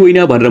लगानीकर्ता हो कि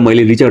होइन भनेर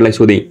मैले रिचर्डलाई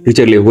सोधेँ।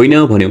 रिचर्डले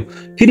होइन भन्यो।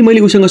 फेरि मैले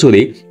उसँग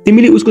सोधेँ,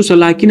 तिमीले उसको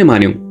सल्लाह किन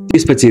मान्यौ?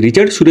 त्यसपछि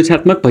रिचर्ड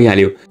सुरक्षात्मक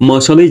भइहाल्यो। म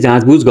सधैँ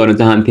जाँचबुझ गर्न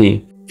चाहन्थेँ।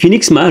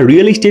 फिनिक्समा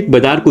रियल इस्टेट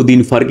बजारको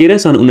दिन फर्केर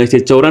सन्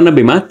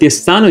 1994 मा त्यस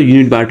सानो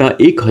युनिटबाट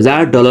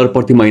 $1,000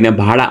 प्रति महिना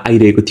भाडा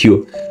आइरहेको थियो।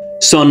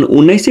 सन्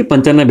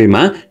 1995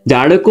 मा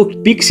जाडोको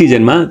पिक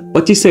सिजनमा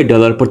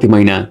 $2,500 प्रति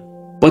महिना।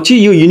 पछि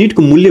यो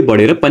युनिटको मूल्य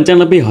बढेर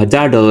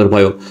 $95,000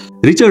 भयो।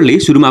 रिचर्डले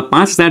सुरुमा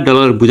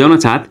 $5,000 बुझाउन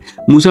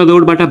साथ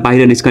मुसादौडबाट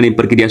बाहिर निस्कने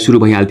प्रक्रिया सुरु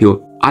भइहाल्थ्यो।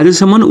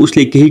 आजसम्म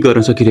उसले केही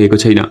गर्न सकिरहेको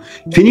छैन।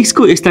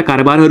 फिनिक्सको यस्ता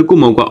कारोबारहरूको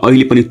मौका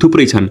अहिले पनि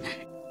थुप्रै छन्,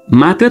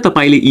 मात्र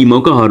तपाईले यी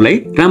मौकाहरूलाई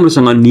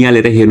राम्रोसँग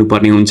निहालेर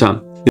हेर्नुपर्ने हुन्छ।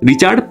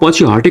 रिचार्ड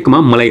पछि हटेकोमा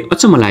मलाई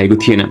अचम्म लागेको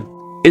थिएन।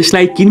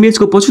 यसलाई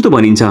किनबेचको पछुतो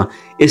भनिन्छ।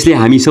 यसले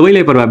हामी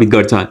सबैलाई प्रभावित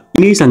गर्छ।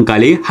 यिनै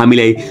शंकाले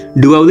हामीलाई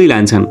डुबाउँदै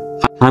लान्छन्।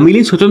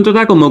 हामीले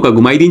स्वतन्त्रताको मौका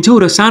गुमाइदिन्छौँ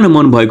र सानो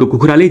मन भएको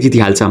कुखुराले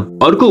जितिहाल्छ।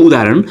 अर्को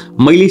उदाहरण,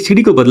 मैले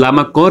सिडीको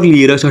बदलामा कर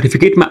लिएर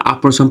सर्टिफिकेटमा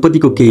आफ्नो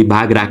सम्पत्तिको केही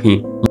भाग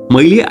राखेँ।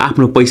 मैले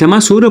आफ्नो पैसामा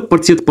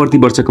 16% प्रति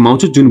वर्ष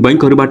कमाउँछु जुन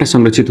बैंकहरूबाट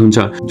संरक्षित हुन्छ,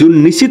 जुन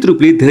निश्चित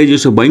रूपले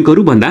धेरैजसो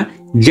बैंकहरू भन्दा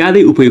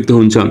ज्यादै उपयुक्त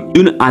हुन्छ।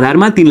 जुन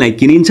आधारमा तिनलाई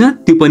किनिन्छ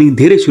त्यो पनि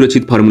धेरै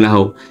सुरक्षित फर्मुला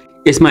हो।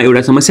 यसमा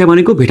एउटा समस्या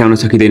भनेको भेटाउन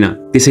सकिँदैन।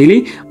 त्यसैले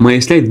म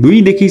यसलाई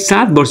 2 देखि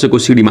 7 वर्षको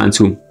सिडी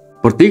मान्छु।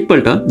 प्रत्येक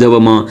पल्ट जब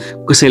म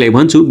कसैलाई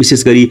भन्छु,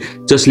 विशेष गरी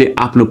जसले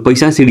आफ्नो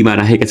पैसा सिडीमा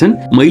राखेका छन्,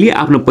 मैले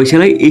आफ्नो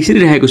पैसालाई यसरी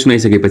राखेको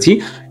सुनाइसकेपछि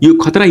यो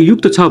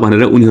खतरायुक्त छ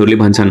भनेर उनीहरूले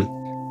भन्छन्।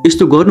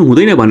 यस्तो गर्नु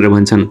हुँदैन भनेर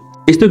भन्छन्।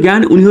 यस्तो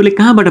ज्ञान उनीहरूले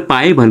कहाँबाट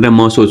पाए भनेर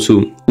म सोच्छु।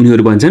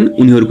 उनीहरू भन्छन्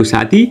उनीहरूको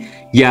साथी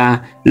या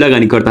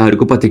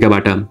लगानीकर्ताहरूको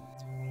पत्रिकाबाट।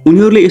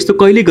 उनीहरूले यस्तो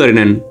कहिले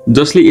गरेनन्।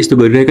 जसले यस्तो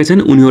गरिरहेका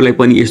छन् उनीहरूलाई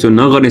पनि यस्तो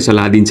नगर्ने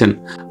सल्लाह दिन्छन्।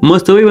 म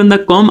सबैभन्दा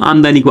कम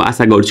आम्दानीको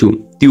आशा गर्छु,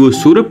 त्यो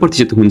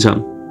 16% हुन्छ।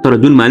 तर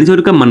जुन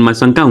मानिसहरूका मनमा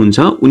शंका हुन्छ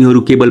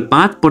उनीहरू केवल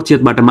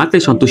 5% बाट मात्रै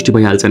सन्तुष्टि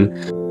भइहाल्छन्।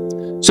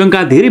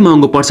 शंका धेरै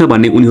महँगो पर्छ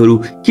भन्ने उनीहरू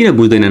किन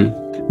बुझ्दैनन्?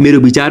 मेरो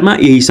विचारमा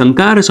यही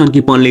शंका र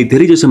सङ्कीपनले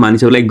धेरैजसो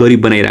मानिसहरूलाई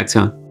गरिब बनाइराख्छ।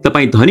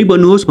 तपाईँ धनी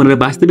बन्नुहोस् भनेर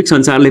वास्तविक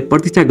संसारले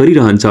प्रतीक्षा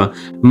गरिरहन्छ,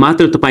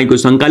 मात्र तपाईको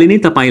शंकाले नै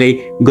तपाईलाई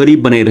गरिब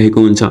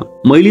बनाइरहेको हुन्छ।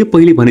 मैले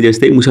पहिले भने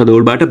जस्तै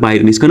मुसादौडबाट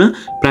बाहिर निस्कन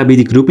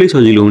प्राविधिक रूपले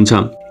सजिलो हुन्छ।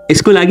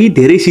 यसको लागि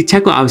धेरै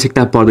शिक्षाको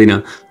आवश्यकता पर्दैन,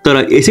 तर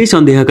यसै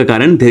सन्देहका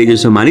कारण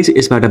धेरैजसो मानिस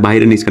यसबाट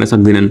बाहिर निस्कन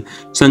सक्दैनन्।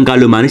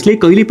 शंकालु मानिसले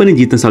कहिले पनि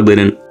जित्न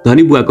सक्दैनन्।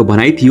 धनी बुवाको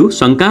भनाइ थियो,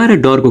 शंका र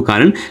डरको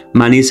कारण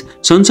मानिस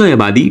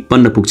संशयवादी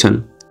बन्न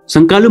पुग्छन्।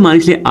 शंकालु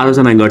मानिसले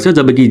आलोचना गर्छ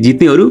जबकि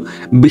जित्नेहरू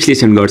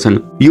विश्लेषण गर्छन्।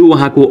 यो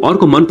उहाँको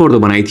अर्को मनपर्दो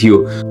भनाइ थियो।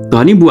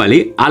 धनी बुवाले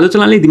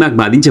आलोचनाले दिमाग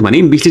बाँधिन्छ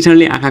भने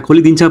विश्लेषणले आँखा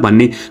खोलिदिन्छ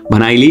भन्ने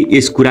भनाइले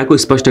यस कुराको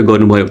स्पष्ट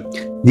गर्नुभयो।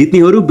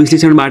 जित्नेहरू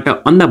विश्लेषणबाट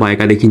अन्धा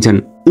भएका देखिन्छन्।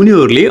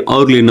 उनीहरूले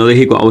अरूले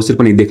नदेखेको अवसर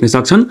पनि देख्न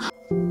सक्छन्।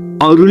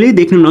 अरूले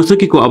देख्न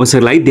नसकेको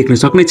अवसरलाई देख्न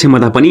सक्ने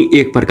क्षमता पनि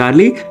एक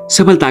प्रकारले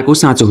सफलताको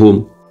साँचो हो।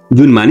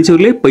 जुन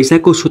मानिसहरूले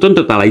पैसाको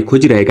स्वतन्त्रतालाई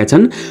खोजिरहेका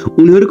छन्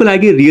उनीहरूको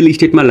लागि रियल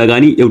इस्टेटमा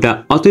लगानी एउटा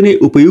अति नै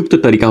उपयुक्त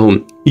तरिका हो।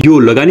 यो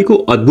लगानीको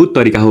अद्भुत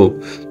तरिका हो।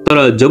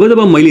 तर जब जब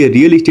मैले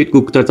रियल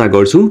इस्टेटको चर्चा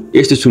गर्छु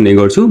यस्तो सुन्ने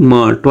गर्छु,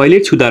 म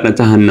टोयलेट सुधार्न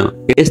चाहन्न,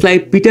 यसलाई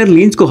पिटर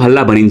लिन्चको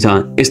हल्ला भनिन्छ,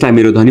 यसलाई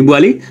मेरो धनी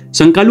बुवाले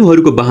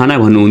शङ्कालुहरूको बहाना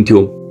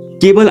भन्नुहुन्थ्यो।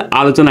 केवल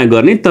आलोचना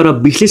गर्ने तर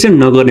विश्लेषण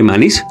नगर्ने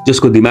मानिस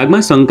जसको दिमागमा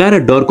शङ्का र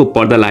डरको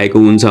पर्दा लागेको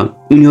हुन्छ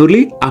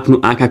उनीहरूले आफ्नो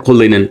आँखा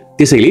खोल्दैनन्।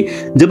 त्यसैले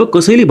जब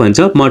कसैले भन्छ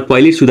म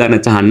टोयलेट सुधार्न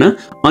चाहन्न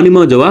अनि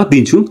म जवाफ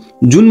दिन्छु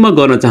जुन म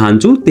गर्न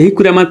चाहन्छु त्यही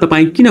कुरामा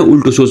तपाईँ किन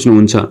उल्टो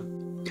सोच्नुहुन्छ।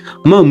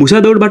 म मुसा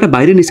दौडबाट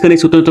बाहिर निस्कने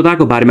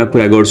स्वतन्त्रताको बारेमा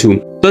कुरा गर्छु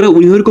तर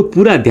उनीहरूको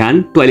पुरा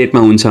ध्यान टोयलेटमा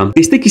हुन्छ।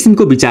 त्यस्तै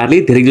किसिमको विचारले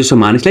धेरैजसो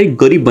मानिसलाई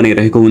गरिब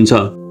बनाइरहेको हुन्छ।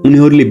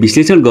 उनीहरूले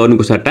विश्लेषण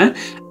गर्नुको सट्टा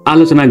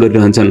आलोचना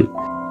गरिरहन्छन्।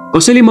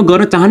 कसैले म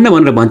गर्न चाहन्न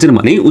भनेर भन्छन्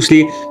भने उसले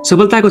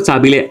सफलताको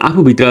चाबीले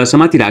आफूभित्र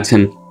समाति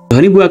राख्छन्।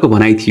 धनी बुवाको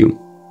भनाइ थियो।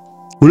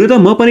 हुन त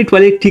म पनि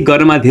टोयलेट ठिक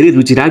गर्नमा धेरै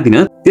रुचि राख्दिन,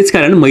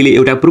 त्यसकारण मैले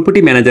एउटा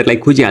प्रोपर्टी म्यानेजरलाई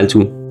खोजिहाल्छु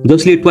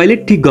जसले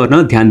टोयलेट ठिक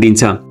गर्न ध्यान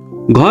दिन्छ।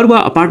 घर वा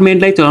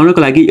अपार्टमेन्टलाई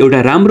चलाउनको लागि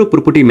एउटा राम्रो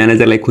प्रोपर्टी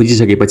म्यानेजरलाई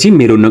खोजिसकेपछि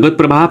मेरो नगद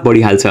प्रवाह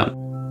बढिहाल्छ।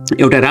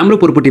 एउटा राम्रो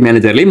प्रोपर्टी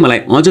म्यानेजरले मलाई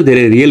अझ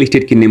धेरै रियल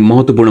इस्टेट किन्ने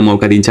महत्त्वपूर्ण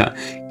मौका दिन्छ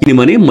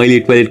किनभने मैले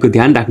टोयलेटको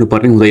ध्यान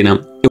राख्नुपर्ने हुँदैन।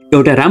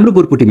 एउटा राम्रो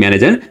प्रोपर्टी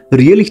म्यानेजर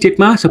रियल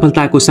इस्टेटमा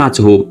सफलताको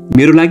साँचो हो।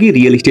 मेरो लागि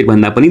रियल इस्टेट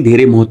भन्दा पनि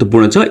धेरै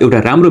महत्त्वपूर्ण छ एउटा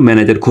राम्रो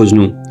म्यानेजर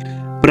खोज्नु।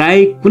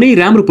 प्राय कुनै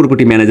राम्रो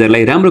प्रोपर्टी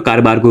म्यानेजरलाई राम्रो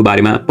कारोबारको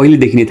बारेमा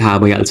पहिलेदेखि नै थाहा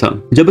भइहाल्छ,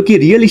 जबकि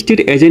रियल इस्टेट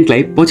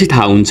एजेन्टलाई पछि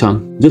थाहा हुन्छ,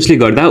 जसले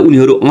गर्दा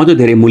उनीहरू अझ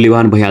धेरै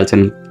मूल्यवान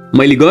भइहाल्छन्।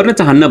 मैले गर्न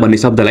चाहन्न भन्ने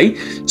शब्दलाई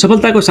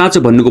सफलताको साँचो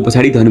भन्नुको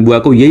पछाडि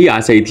धनीबुवाको यही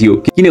आशय थियो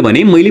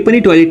किनभने मैले पनि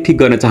टोयलेट ठिक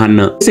गर्न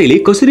चाहन्न। त्यसैले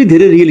कसरी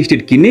धेरै रियल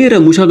इस्टेट किन्ने र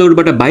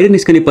मुसादौडबाट बाहिर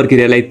निस्कने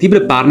प्रक्रियालाई तीव्र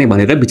पार्ने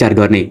भनेर विचार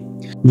गर्ने।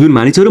 जुन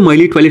मानिसहरू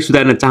मैले टोयलेट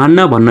सुधार्न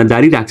चाहन्न भन्न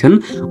जारी राख्छन्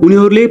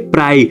उनीहरूले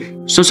प्राय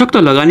सशक्त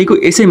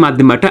लगानीको यसै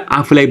माध्यमबाट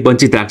आफूलाई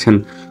वञ्चित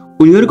राख्छन्।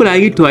 उनीहरूको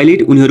लागि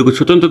टोयलेट उनीहरूको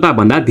स्वतन्त्रता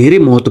भन्दा धेरै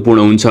महत्त्वपूर्ण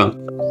हुन्छ।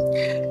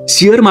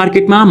 शेयर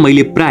मार्केटमा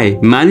मैले प्राय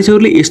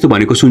मानिसहरूले यस्तो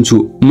भनेको सुन्छु,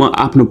 म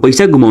आफ्नो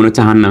पैसा गुमाउन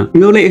चाहन्न।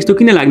 उनीहरूलाई यस्तो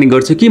किन लाग्ने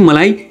गर्छ कि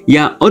मलाई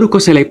या अरू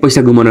कसैलाई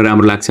पैसा गुमाउन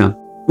राम्रो लाग्छ।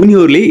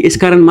 उनीहरूले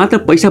यसकारण मात्र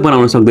पैसा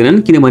बनाउन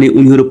सक्दैनन् किनभने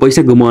उनीहरू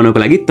पैसा गुमाउनको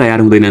लागि तयार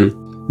हुँदैनन्।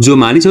 जो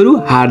मानिसहरू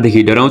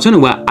हारदेखि डराउँछन्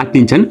वा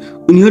आत्तिन्छन्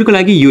उनीहरूको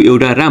लागि यो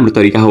एउटा राम्रो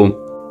तरिका हो।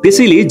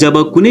 त्यसैले जब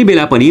कुनै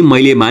बेला पनि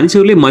मैले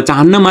मानिसहरूले म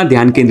चाहन्नमा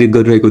ध्यान केन्द्रित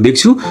गरिरहेको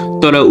देख्छु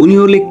तर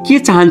उनीहरूले के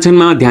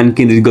चाहन्छन्मा ध्यान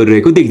केन्द्रित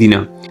गरिरहेको देख्दिन,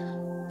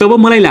 तब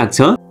मलाई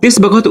लाग्छ त्यस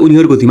बखत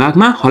उनीहरूको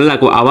दिमागमा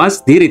हल्लाको आवाज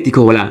धेरै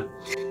तीखो होला।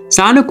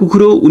 सानो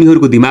कुकुरो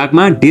उनीहरूको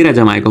दिमागमा डेरा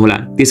जमाएको होला,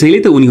 त्यसैले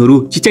त उनीहरू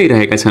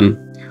चिचाइरहेका छन्।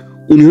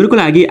 उनीहरूको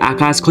लागि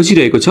आकाश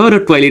खसिरहेको छ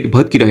र टोयलेट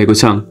भत्किरहेको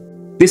छ।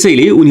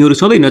 त्यसैले उनीहरू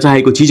सधैँ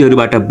नचाहेको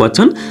चिजहरूबाट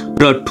बच्छन्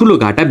र ठूलो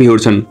घाटा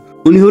बेहोर्छन्।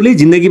 उनीहरूले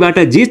जिन्दगीबाट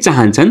जे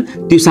चाहन्छन्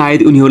त्यो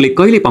सायद उनीहरूले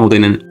कहिले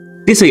पाउँदैनन्।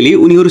 त्यसैले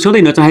उनीहरू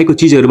सधैँ नचाहेको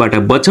चिजहरूबाट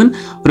बच्छन्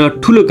र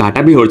ठूलो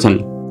घाटा बेहोर्छन्।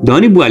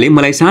 धनी बुवाले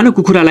मलाई सानो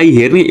कुखुरालाई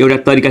हेर्ने एउटा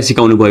तरिका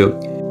सिकाउनु भयो।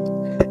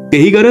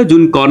 त्यही गरेर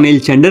जुन कर्नेल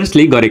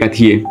स्यान्डर्सले गरेका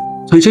थिए।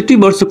 66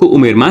 वर्षको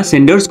उमेरमा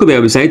स्यान्डर्सको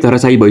व्यवसाय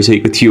धराशायी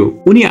भइसकेको थियो।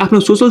 उनी आफ्नो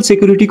सोशल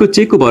सेक्युरिटीको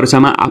चेकको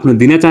भरोसामा आफ्नो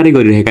दिनचर्या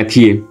गरिरहेका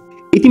थिए।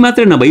 यति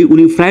मात्र नभई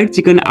उनी फ्राइड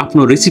चिकन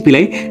आफ्नो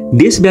रेसिपीलाई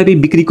देशव्यापी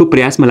बिक्रीको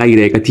प्रयासमा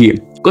लागिरहेका थिए।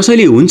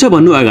 कसैले हुन्छ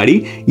भन्नु अगाडि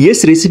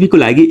यस रेसिपीको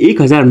लागि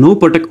 1009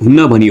 पटक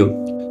हुन्न भनियो।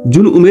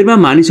 जुन उमेरमा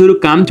मानिसहरू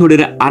काम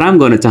छोडेर आराम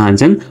गर्न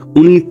चाहन्छन्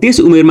उनी त्यस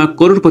उमेरमा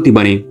करोडपति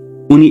बने।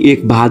 उनी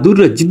एक बहादुर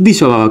र जिद्दी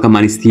स्वभावका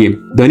मानिस थिए।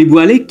 धनी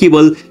बुवाले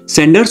केवल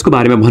स्यान्डर्सको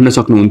बारेमा भन्न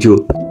सक्नुहुन्थ्यो,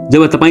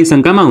 जब तपाईँ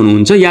शङ्कामा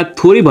हुनुहुन्छ या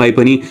थोरै भए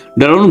पनि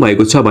डराउनु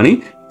भएको छ भने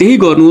त्यही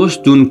गर्नुहोस्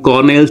जुन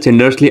कर्नेल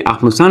स्यान्डर्सले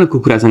आफ्नो सानो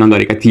कुखुरासँग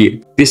गरेका थिए,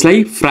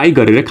 त्यसलाई फ्राई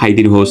गरेर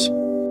खाइदिनुहोस्।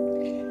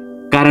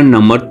 कारण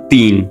नम्बर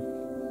 3,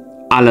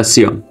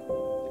 आलस्य।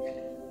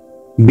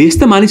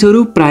 व्यस्त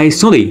मानिसहरू प्राय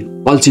सधैँ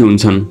अल्छी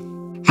हुन्छन्।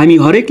 हामी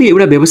हरेकले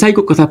एउटा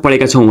व्यवसायको कथा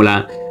पढेका छौँ होला।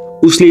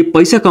 उसले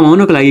पैसा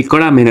कमाउनको लागि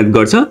कडा मेहनत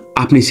गर्छ,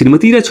 आफ्नी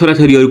श्रीमती र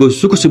छोराछोरीहरूको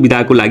सुख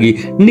सुविधाको लागि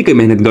निकै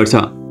मेहनत गर्छ,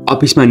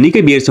 अफिसमा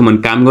निकै बेरसम्म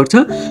काम गर्छ,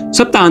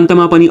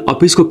 सप्ताहन्तमा पनि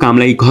अफिसको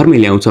कामलाई घरमै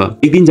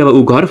ल्याउँछ। एक दिन जब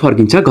ऊ घर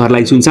फर्किन्छ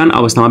घरलाई सुनसान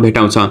अवस्थामा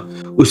भेटाउँछ।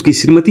 उसकी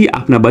श्रीमती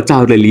आफ्ना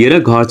बच्चाहरूलाई लिएर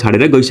घर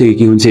छाडेर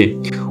गइसकेकी हुन्छ।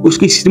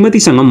 उसकी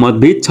श्रीमतीसँग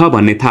मतभेद छ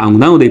भन्ने थाहा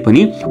हुँदाहुँदै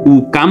पनि ऊ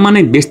काममा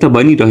नै व्यस्त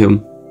बनिरह्यो।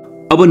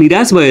 अब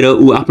निराश भएर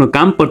ऊ आफ्नो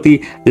कामप्रति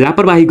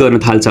लापरवाही गर्न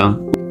थाल्छ।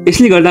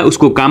 यसले गर्दा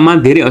उसको काममा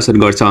धेरै असर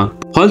गर्छ।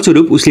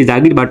 फलस्वरूप उसले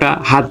जागिरबाट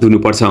हात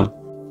धुनुपर्छ।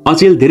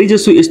 अचेल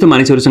धेरैजसो यस्तो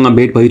मानिसहरूसँग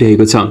भेट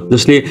भइरहेको छ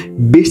जसले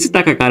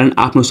व्यस्तताका कारण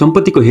आफ्नो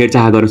सम्पत्तिको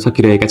हेरचाह गर्न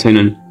सकिरहेका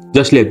छैनन्,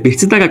 जसले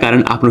व्यस्तताका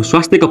कारण आफ्नो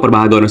स्वास्थ्यको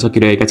प्रवाह गर्न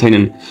सकिरहेका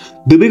छैनन्।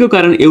 दुवैको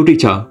कारण एउटै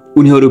छ,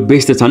 उनीहरू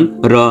व्यस्त छन्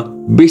र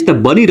व्यस्त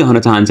बनिरहन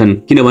चाहन्छन्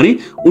किनभने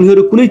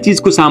उनीहरू कुनै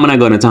चिजको सामना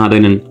गर्न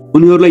चाहँदैनन्।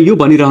 उनीहरूलाई यो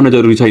भनिरहन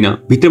जरुरी छैन,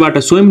 भित्रबाट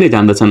स्वयंले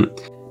जान्दछन्।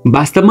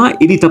 वास्तवमा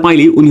यदि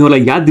तपाईले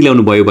उनीहरूलाई याद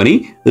दिलाउनु भयो भने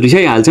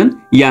रिसाइहाल्छन्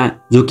या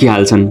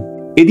झुकिहाल्छन्।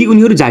 यदि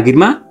उनीहरू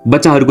जागिरमा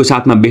बच्चाहरूको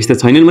साथमा व्यस्त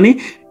छैनन् भने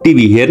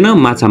टिभी हेर्न,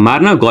 माछा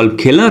मार्न, गल्फ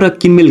खेल्न र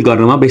किनमेल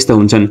गर्नमा व्यस्त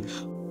हुन्छन्,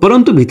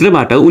 परन्तु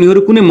भित्रबाट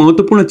उनीहरू कुनै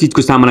महत्त्वपूर्ण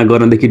चिजको सामना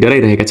गर्नदेखि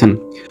डराइरहेका छन्।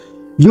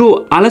 यो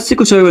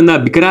आलस्यको सबैभन्दा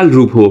विकराल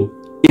रूप हो।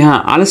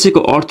 यहाँ आलस्यको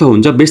अर्थ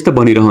हुन्छ व्यस्त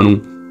बनिरहनु।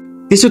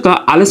 त्यसो त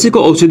आलस्यको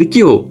औषधि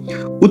के हो?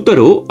 उत्तर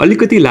हो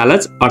अलिकति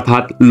लालच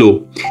अर्थात् लोभ।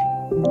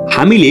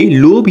 हामीले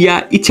लोभ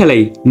या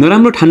इच्छालाई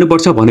नराम्रो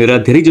ठान्नुपर्छ भनेर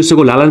धेरै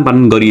जसोको लालन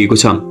पालन गरिएको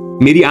छ।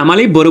 मेरी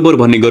आमाले बरोबर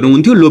भन्ने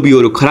गर्नुहुन्थ्यो,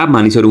 लोभीहरू खराब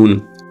मानिसहरू हुन्।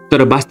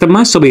 तर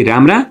वास्तवमा सबै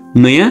राम्रा,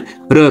 नयाँ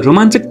र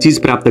रोमाञ्चक चिज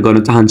प्राप्त गर्न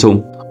चाहन्छौँ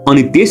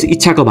अनि त्यस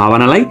इच्छाको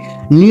भावनालाई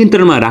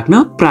नियन्त्रणमा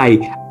राख्न प्राय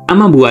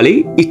आमा बुवाले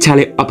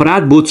इच्छाले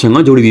अपराध बोधसँग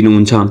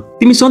जोडिदिनुहुन्छ।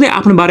 तिमी सधैँ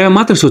आफ्नो बारेमा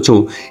मात्र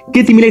सोच्छौ,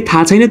 के तिमीलाई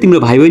थाहा छैन तिम्रो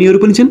भाइ बहिनीहरू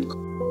पनि छन्?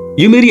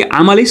 यो मेरी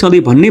आमाले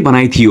सधैँ भन्ने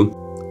भनाइ थियो।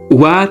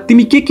 वा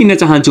तिमी के किन्न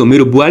चाहन्छौ?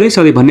 मेरो बुवाले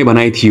सधैँ भन्ने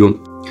भनाइ थियो।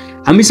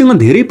 हामीसँग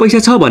धेरै पैसा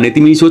छ भन्ने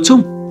तिमी सोच्छौ?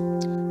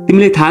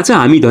 तिमीलाई थाहा छ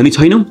हामी धनी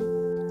छैनौँ।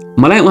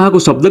 मलाई उहाँको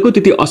शब्दको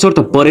त्यति असर त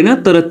परेन,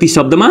 तर ती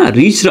शब्दमा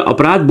रिस र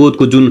अपराध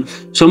बोधको जुन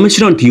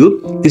सम्मिश्रण थियो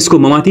त्यसको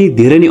ममाथि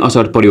धेरै नै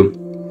असर पर्यो।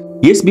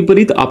 यस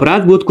विपरीत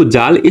अपराध बोधको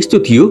जाल यस्तो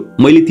थियो,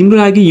 मैले तिम्रो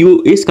लागि यो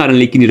यस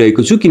कारणले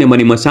किनिरहेको छु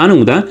किनभने म सानो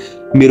हुँदा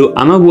मेरो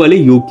आमा बुवाले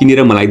यो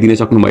किनेर मलाई दिन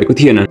सक्नु भएको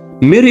थिएन।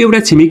 मेरो एउटा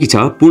छिमेकी छ,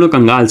 पूर्ण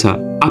कंगाल छ।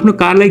 आफ्नो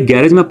कारलाई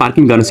ग्यारेजमा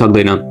पार्किङ गर्न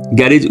सक्दैन।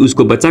 ग्यारेज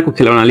उसको बच्चाको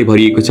खेलौनाले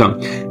भरिएको छ।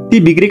 ती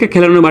बिग्रेका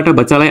खेलौनाबाट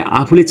बच्चालाई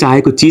आफूले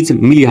चाहेको चिज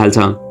मिलिहाल्छ।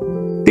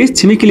 त्यस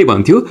छिमेकीले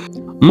भन्थ्यो,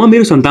 म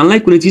मेरो सन्तानलाई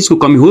कुनै चिजको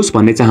कमी होस्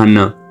भन्ने चाहन्न।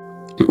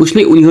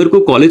 उसले उनीहरूको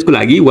कलेजको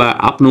लागि वा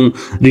आफ्नो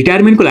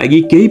रिटायरमेन्टको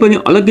लागि केही पनि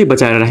अलग्गै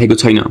बचाएर राखेको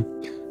छैन।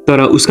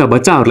 तर उसका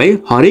बच्चाहरूलाई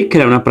हरेक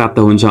खेलौना प्राप्त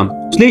हुन्छ।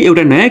 उसले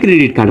एउटा नयाँ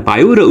क्रेडिट कार्ड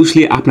पायो र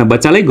उसले आफ्ना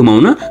बच्चालाई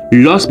घुमाउन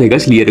लस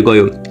भेगस लिएर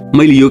गयो।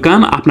 मैले यो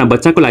काम आफ्ना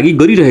बच्चाको लागि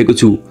गरिरहेको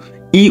छु।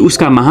 यी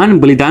उसका महान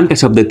बलिदानका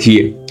शब्द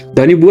थिए।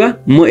 धनी बुवा,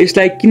 म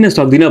यसलाई किन्न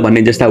सक्दिनँ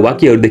भन्ने जस्ता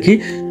वाक्यहरूदेखि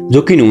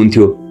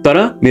जोकिनुहुन्थ्यो। तर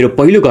मेरो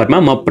पहिलो घरमा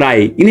म प्राय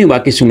यिनै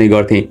वाक्य सुन्ने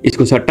गर्थेँ।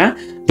 यसको सट्टा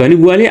धनी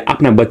बुवाले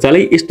आफ्ना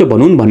बच्चालाई यस्तो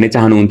भनुन् भन्ने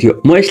चाहनुहुन्थ्यो,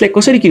 म यसलाई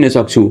कसरी किन्न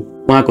सक्छु?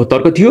 उहाँको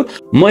तर्क थियो,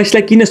 म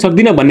यसलाई किन्न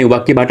सक्दिनँ भन्ने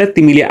वाक्यबाट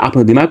तिमीले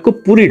आफ्नो दिमागको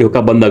पुरै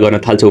ढोका बन्द गर्न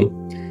थाल्छौ।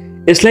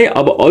 यसलाई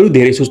अब अरू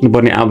धेरै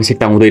सोच्नुपर्ने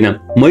आवश्यकता हुँदैन।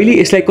 मैले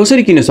यसलाई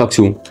कसरी किन्न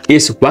सक्छु?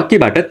 यस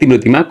वाक्यबाट तिम्रो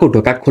दिमागको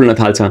ढोका खोल्न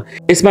थाल्छ।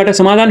 यसबाट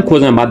समाधान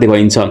खोज्न बाध्य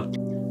भइन्छ।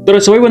 तर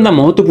सबैभन्दा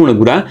महत्त्वपूर्ण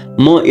कुरा,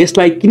 म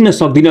यसलाई किन्न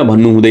सक्दिनँ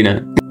भन्नु हुँदैन।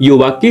 यो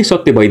वाक्य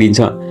सत्य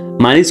भइदिन्छ।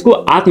 मानिसको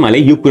आत्माले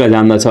यो कुरा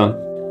जान्दछ।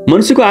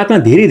 मनुष्यको आत्मा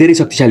धेरै धेरै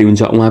शक्तिशाली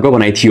हुन्छ, उहाँको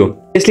भनाइ थियो।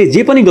 यसले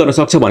जे पनि गर्न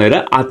सक्छ भनेर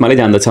आत्माले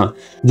जान्दछ।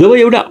 जब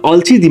एउटा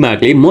अल्छी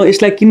दिमागले म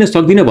यसलाई किन्न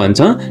सक्दिनँ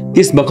भन्छ,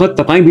 त्यस बखत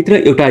तपाईँभित्र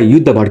एउटा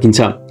युद्ध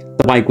भड्किन्छ।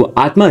 तपाईँको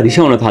आत्मा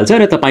रिसाउन थाल्छ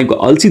र तपाईँको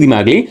अल्छी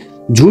दिमागले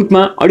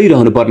झुटमा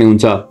अडिरहनु पर्ने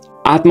हुन्छ।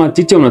 आत्मा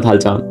चिच्याउन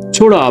थाल्छ,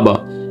 छोड अब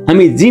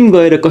हामी जिम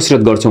गएर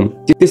कसरत गर्छौँ।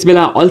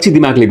 त्यसबेला अल्छी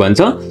दिमागले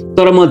भन्छ,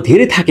 तर म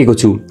धेरै थाकेको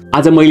छु,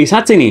 आज मैले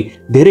साँच्चै नै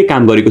धेरै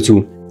काम गरेको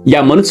छु।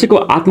 या मनुष्यको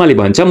आत्माले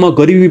भन्छ, म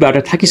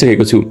गरिबीबाट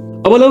थाकिसकेको छु,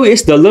 अब लौ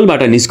यस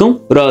दलदलबाट निस्कौँ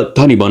र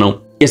धनी बनाऊ।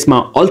 यसमा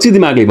अल्छी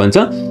दिमागले भन्छ,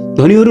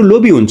 धनीहरू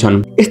लोभी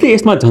हुन्छन्। यस्तै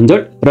यसमा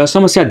झन्झट र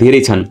समस्या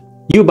धेरै छन्।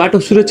 यो बाटो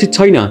सुरक्षित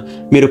छैन,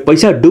 मेरो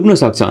पैसा डुब्न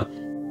सक्छ।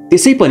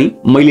 त्यसै पनि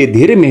मैले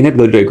धेरै मेहनत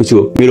गरिरहेको छु।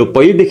 मेरो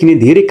पहिलेदेखि नै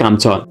धेरै काम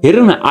छ। हेर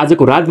न,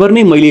 आजको रातभर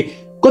नै मैले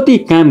कति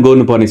काम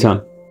गर्नुपर्नेछ।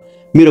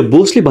 मेरो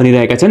बोसले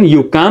भनिरहेका छन्,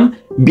 यो काम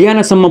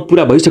बिहानसम्म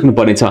पुरा भइसक्नु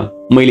पर्नेछ।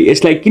 मैले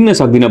यसलाई किन्न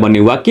सक्दिनँ भन्ने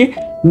वाक्य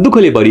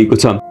दुःखले भरिएको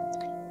छ।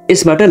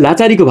 यसबाट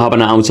लाचारीको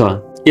भावना आउँछ।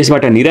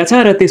 यसबाट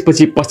निराशा र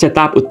त्यसपछि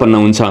पश्चाताप उत्पन्न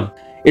हुन्छ।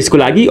 यसको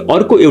लागि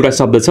अर्को एउटा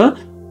शब्द छ,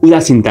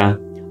 उदासीनता।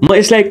 म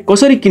यसलाई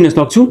कसरी किन्न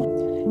सक्छु?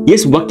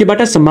 यस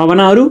वाक्यबाट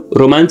सम्भावनाहरू,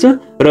 रोमाञ्च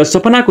र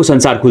सपनाको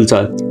संसार खुल्छ।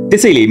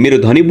 त्यसैले मेरो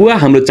धनी बुवा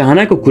हाम्रो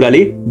चाहनाको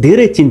कुराले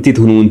धेरै चिन्तित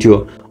हुनुहुन्थ्यो।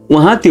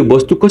 उहाँ त्यो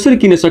वस्तु कसरी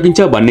किन्न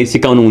सकिन्छ भन्ने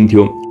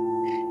सिकाउनुहुन्थ्यो।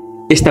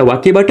 यस्ता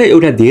वाक्यबाट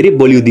एउटा धेरै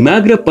बलियो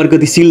दिमाग र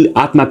प्रगतिशील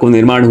आत्माको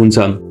निर्माण हुन्छ।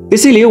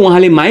 त्यसैले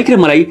उहाँले माइक र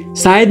मलाई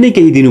सायद नै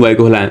केही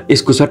दिनुभएको होला।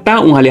 यसको सट्टा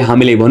उहाँले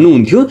हामीलाई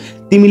भन्नुहुन्थ्यो,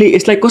 तिमीले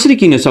यसलाई कसरी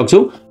किन्न सक्छौ?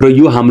 र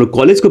यो हाम्रो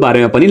कलेजको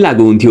बारेमा पनि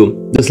लागू हुन्थ्यो,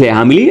 जसले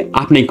हामीले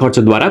आफ्नै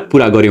खर्चद्वारा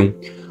पुरा गर्यौं।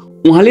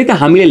 उहाँले त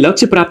हामीले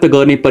लक्ष्य प्राप्त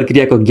गर्ने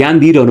प्रक्रियाको ज्ञान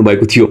दिइरहनु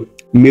भएको थियो।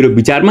 मेरो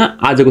विचारमा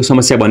आजको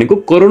समस्या भनेको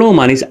करोडौं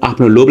मानिस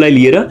आफ्नो लोभलाई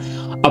लिएर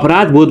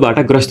अपराध बोधबाट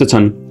ग्रस्त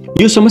छन्।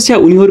 यो समस्या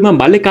उनीहरूमा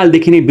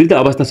बाल्यकालदेखि नै वृद्ध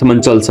अवस्थासम्म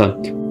चल्छ।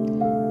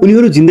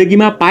 उनीहरू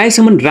जिन्दगीमा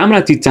पाएसम्म राम्रा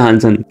चिज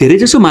चाहन्छन्।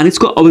 धेरैजसो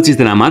मानिसको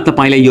अवचेतनामा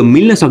तपाईलाई यो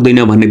मिल्न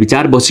सक्दैन भन्ने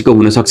विचार बसेको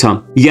हुन सक्छ,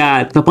 या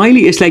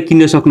तपाईले यसलाई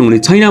किन्न सक्नुहुने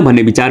छैन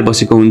भन्ने विचार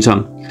बसेको हुन्छ।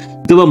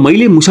 जब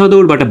मैले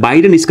मुसादौडबाट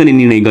बाहिर निस्कने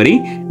निर्णय गरेँ,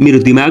 मेरो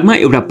दिमागमा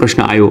एउटा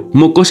प्रश्न आयो,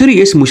 म कसरी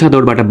यस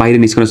मुसादौडबाट बाहिर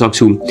निस्कन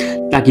सक्छु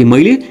ताकि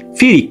मैले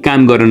फेरि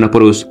काम गर्न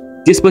नपरोस्।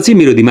 त्यसपछि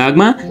मेरो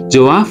दिमागमा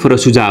जवाफ र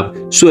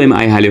सुझाव स्वयं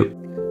आइहाल्यो।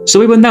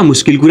 सबैभन्दा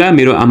मुस्किल कुरा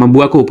मेरो आमा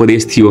बुवाको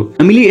उपदेश थियो,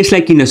 हामीले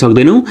यसलाई किन्न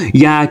सक्दैनौ,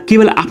 या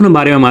केवल आफ्नो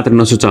बारेमा मात्र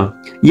नसोच,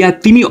 या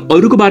तिमी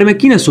अरूको बारेमा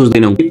किन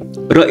सोच्दैनौ,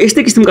 र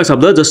यस्तै किसिमका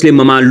शब्द जसले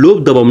ममा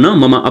लोभ दबाउन,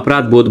 ममा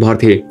अपराध बोध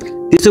भर्थे।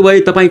 त्यसो भए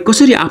तपाईँ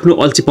कसरी आफ्नो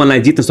अल्छीपनलाई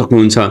जित्न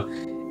सक्नुहुन्छ?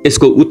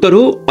 यसको उत्तर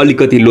हो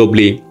अलिकति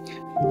लोभले।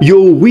 यो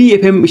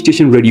वी.एफ.एम.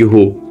 स्टेशन रेडियो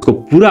हो। यसको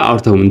पूरा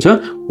अर्थ हुन्छ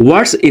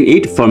what's in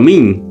it for me.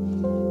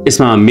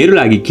 यसमा मेरो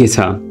लागि के छ?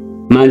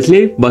 मान्छेले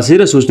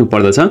बसेर सोच्नु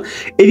पर्दछ,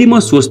 यदि म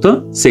स्वस्थ,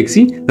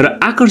 सेक्सी र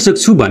आकर्षक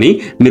छु भने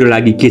मेरो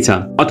लागि के छ,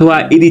 अथवा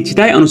यदि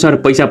चिताए अनुसार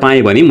पैसा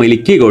पाएँ भने मैले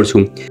के गर्छु।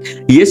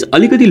 यस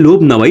अलिकति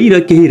लोभ नभई र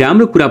केही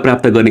राम्रो कुरा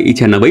प्राप्त गर्ने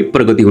इच्छा नभई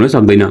प्रगति हुन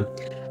सक्दैन।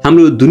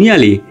 हाम्रो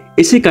दुनियाँले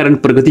यसै कारण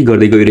प्रगति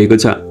गर्दै गइरहेको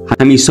छ।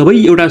 हामी सबै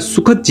एउटा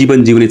सुखद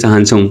जीवन जिउने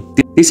चाहन्छौँ,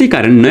 त्यसै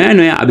कारण नयाँ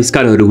नयाँ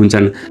आविष्कारहरू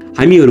हुन्छन्।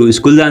 हामीहरू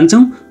स्कुल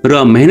जान्छौँ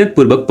र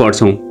मेहनतपूर्वक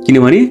पढ्छौँ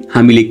किनभने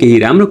हामीले केही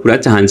राम्रो कुरा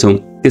चाहन्छौँ।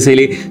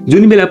 त्यसैले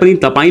जुन बेला पनि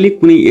तपाईले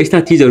कुनै यस्ता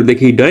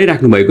चीजहरूदेखि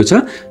डराइराख्नु भएको छ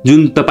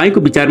जुन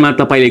तपाईको विचारमा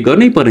तपाईले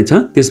गर्नै पर्नेछ,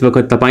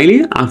 त्यसवखत तपाईले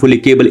आफूले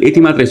केवल यति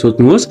मात्रै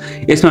सोच्नुहोस्,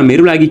 यसमा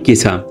मेरो लागि के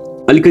छ।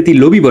 अलिकति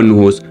लोभी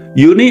बन्नुहोस्,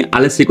 यो नै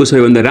आलस्यको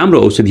सबैभन्दा राम्रो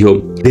औषधि हो।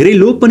 धेरै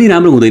लोभ पनि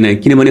राम्रो हुँदैन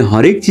किनभने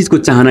हरेक चीजको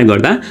चाहना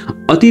गर्दा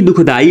अति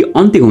दुःखदायी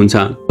अन्त्य हुन्छ।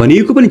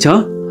 भनिएको पनि छ,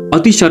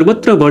 अति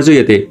सर्वत्र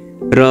वर्जयते,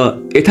 र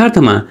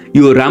यथार्थमा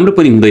यो राम्रो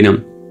पनि हुँदैन।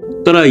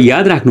 तर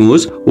याद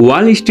राख्नुहोस्,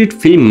 वाल स्ट्रीट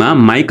फिल्ममा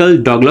माइकल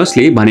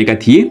डगलसले भनेका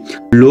थिए,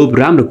 लोभ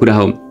राम्रो कुरा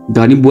हो।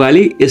 धनी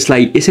बुवाले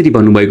यसलाई यसरी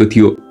भन्नुभएको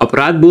थियो,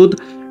 अपराधबोध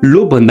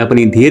लोभभन्दा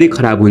पनि धेरै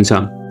खराब हुन्छ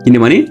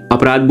किनभने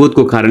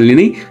अपराधबोधको कारणले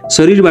नै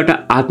शरीरबाट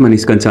आत्मा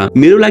निस्कन्छ।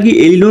 मेरो लागि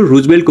एलिनोर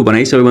रुजवेल्टको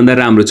भनाइ सबैभन्दा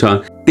राम्रो छ,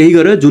 त्यही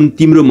गर जुन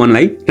तिम्रो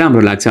मनलाई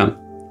राम्रो लाग्छ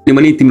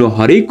किनभने तिम्रो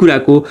हरेक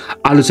कुराको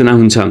आलोचना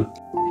हुन्छ।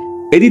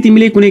 यदि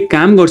तिमीले कुनै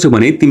काम गर्छौ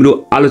भने तिम्रो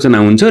आलोचना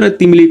हुन्छ र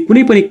तिमीले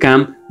कुनै पनि काम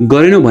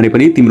गरेनौ भने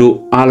पनि तिम्रो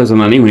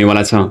आलोचना नै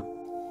हुनेवाला छ।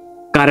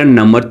 कारण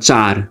नम्बर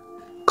 4,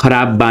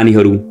 खराब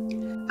बानीहरू।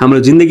 हाम्रो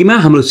जिन्दगीमा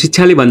हाम्रो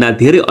शिक्षाले भन्दा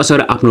धेरै असर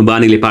आफ्नो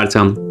बानीले पार्छ।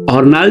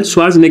 अर्नाल्ड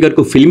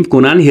श्वार्जनेगरको फिल्म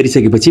कोनान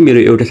हेरिसकेपछि मेरो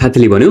एउटा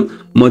साथीले भन्यो,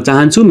 म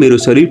चाहन्छु मेरो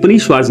शरीर पनि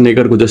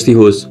श्वार्जनेगरको जस्तै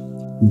होस्।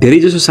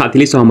 धेरैजसो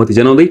साथीले सहमति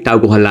जनाउँदै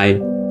टाउको हल्लाए।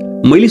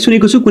 मैले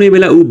सुनेको छु कुनै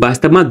बेला ऊ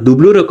वास्तवमा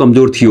दुब्लो र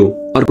कमजोर थियो,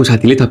 अर्को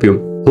साथीले थप्यो।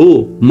 हो,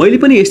 मैले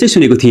पनि यस्तै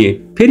सुनेको थिएँ,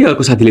 फेरि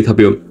अर्को साथीले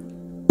थप्यो।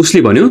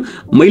 उसले भन्यो,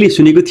 मैले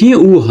सुनेको थिएँ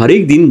ऊ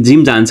हरेक दिन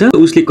जिम जान्छ,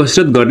 उसले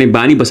कसरत गर्ने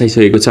बानी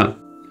बसाइसकेको छ।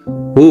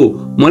 हो,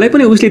 मलाई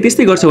पनि उसले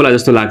त्यस्तै गर्छ होला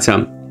जस्तो लाग्छ।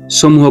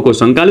 समूहको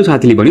शङ्कालु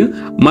साथीले भन्यो,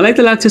 मलाई त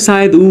लाग्छ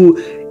सायद ऊ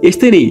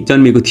यस्तै नै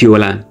जन्मेको थियो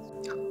होला।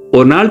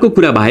 अर्नाल्डको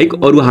कुरा बाहेक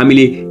अरू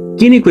हामीले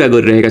के नै कुरा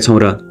गरिरहेका छौँ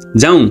र?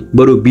 जाउँ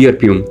बरु बियर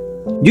पिउँ।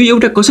 यो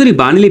एउटा कसरी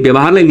बानीले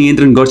व्यवहारलाई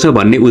नियन्त्रण गर्छ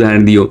भन्ने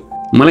उदाहरण दियो।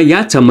 मलाई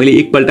याद छ, मैले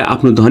एकपल्ट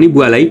आफ्नो धनी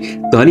बुवालाई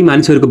धनी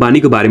मानिसहरूको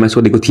बानीको बारेमा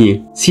सोधेको थिएँ।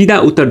 सिधा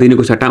उत्तर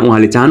दिनुको सट्टा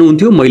उहाँले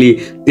चाहनुहुन्थ्यो मैले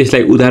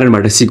त्यसलाई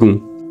उदाहरणबाट सिकौँ।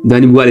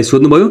 धनी बुवाले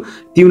सोध्नुभयो,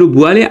 तिम्रो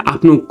बुवाले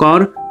आफ्नो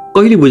कर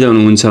कहिले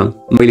बुझाउनुहुन्छ?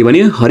 मैले भने,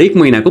 हरेक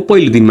महिनाको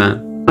पहिलो दिनमा।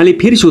 उहाँले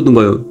फेरि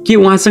सोध्नुभयो, के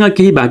उहाँसँग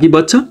केही बाँकी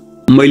बच्छ?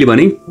 मैले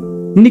भने,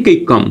 निकै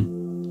कम।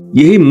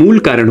 यही मूल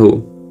कारण हो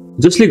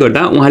जसले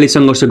गर्दा उहाँले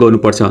सङ्घर्ष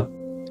गर्नुपर्छ।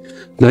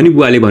 धनी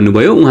बुवाले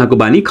भन्नुभयो, उहाँको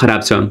बानी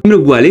खराब छ। तिम्रो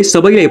बुवाले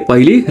सबैलाई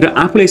पहिले र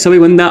आफूलाई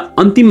सबैभन्दा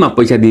अन्तिममा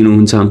पैसा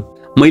दिनुहुन्छ।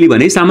 मैले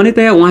भने,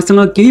 सामान्यतया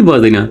उहाँसँग केही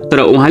बच्दैन, तर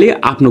उहाँले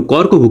आफ्नो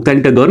करको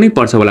भुक्तानी त गर्नै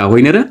पर्छ होला,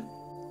 होइन र?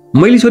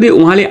 मैले सोधेँ,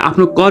 उहाँले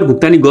आफ्नो कर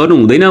भुक्तानी गर्नु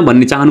हुँदैन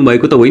भन्ने चाहनु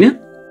भएको त होइन?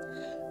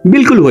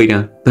 बिल्कुल होइन,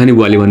 धनी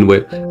बुवाले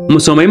भन्नुभयो। म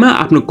समयमा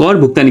आफ्नो कर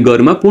भुक्तानी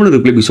गर्नुमा पूर्ण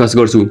रूपले विश्वास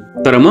गर्छु,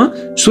 तर म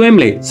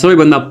स्वयंलाई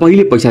सबैभन्दा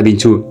पहिले पैसा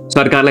दिन्छु,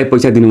 सरकारलाई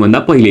पैसा दिनुभन्दा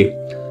पहिले।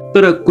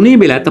 तर कुनै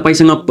बेला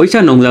तपाईसँग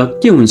पैसा नहुँदा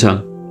के हुन्छ?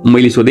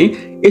 मैले सोधेँ,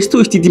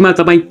 यस्तो स्थितिमा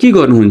तपाईँ के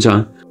गर्नुहुन्छ?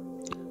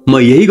 म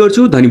यही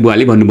गर्छु, धनी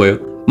बुवाले भन्नुभयो।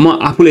 म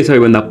आफूलाई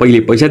सबैभन्दा पहिले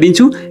पैसा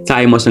दिन्छु,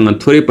 चाहे मसँग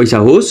थोरै पैसा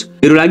होस्।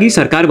 मेरो लागि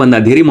सरकारभन्दा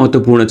धेरै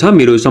महत्त्वपूर्ण छ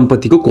मेरो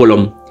सम्पत्तिको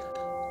कोलम।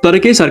 तर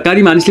के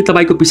सरकारी मानिसले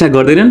तपाईको पिछा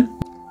गर्दैनन्?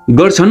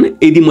 गर्छन्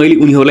यदि मैले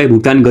उनीहरूलाई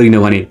भुक्तान गरिन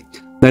भने।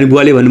 धनी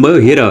बुवाले भन्नुभयो,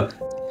 हेर,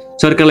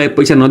 सरकारलाई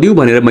पैसा नदिऊ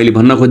भनेर मैले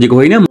भन्न खोजेको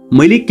होइन,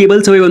 मैले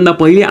केवल सबैभन्दा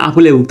पहिले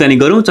आफूलाई भुक्तानी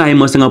गरौँ, चाहे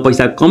मसँग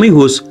पैसा कमै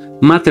होस्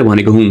मात्र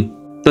भनेको हुँ।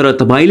 तर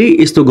तपाईले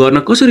यस्तो गर्न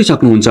कसरी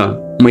सक्नुहुन्छ?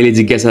 मैले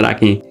जिज्ञासा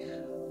राखेँ।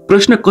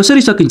 प्रश्न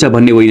कसरी सकिन्छ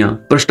भन्ने होइन,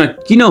 प्रश्न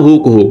किन हो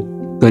को हो,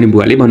 धनी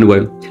बुवाले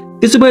भन्नुभयो।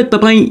 त्यसो भए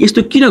तपाईँ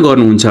यस्तो किन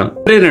गर्नुहुन्छ?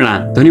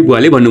 प्रेरणा, धनी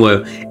बुवाले भन्नुभयो।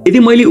 यदि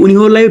मैले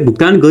उनीहरूलाई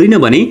भुक्तान गरिन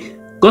भने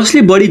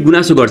कसले बढी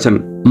गुनासो गर्छन्,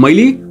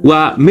 मैले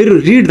वा मेरो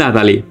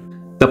ऋणदाताले?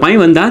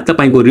 तपाईभन्दा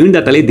तपाईको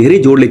ऋणदाताले धेरै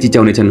जोडले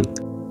चिच्याउनेछन्।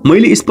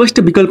 मैले स्पष्ट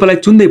विकल्पलाई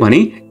चुन्दै भने,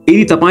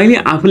 यदि तपाईले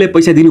आफूलाई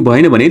पैसा दिनु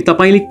भएन भने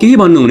तपाईले केही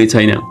भन्नुहुने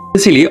छैन।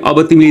 त्यसैले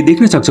अब तिमीले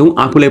देख्न सक्छौ,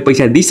 आफूलाई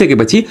पैसा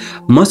दिइसकेपछि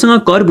मसँग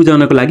कर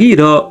बुझाउनको लागि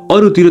र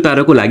अरू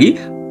तिरोतारोको लागि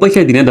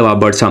पैसा दिन दबाब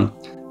बढ्छ।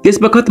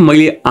 त्यसवखत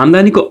मैले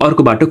आम्दानीको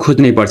अर्को बाटो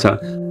खोज्नै पर्छ।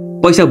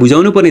 पैसा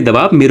बुझाउनु पर्ने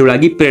दबाब मेरो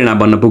लागि प्रेरणा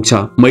बन्न पुग्छ।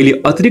 मैले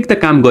अतिरिक्त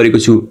काम गरेको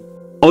छु,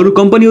 अरू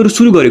कम्पनीहरू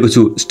सुरु गरेको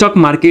छु, स्टक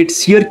मार्केट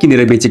शेयर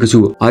किनेर बेचेको छु।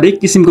 हरेक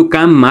किसिमको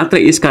काम मात्र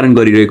यसकारण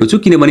गरिरहेको छु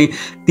किनभने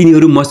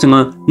तिनीहरू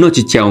मसँग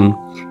नचिच्याउन्।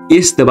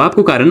 यस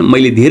दबावको कारण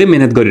मैले धेरै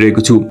मेहनत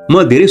गरिरहेको छु।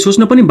 म धेरै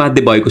सोच्न पनि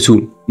बाध्य भएको छु।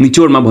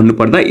 निचोडमा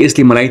भन्नुपर्दा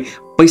यसले मलाई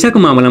पैसाको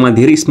मामलामा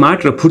धेरै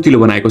स्मार्ट र फुर्तिलो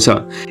बनाएको छ।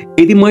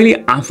 यदि मैले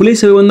आफूले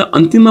सबैभन्दा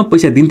अन्तिममा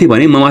पैसा दिन्थे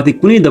भने ममाथि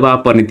कुनै दबाव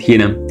पर्ने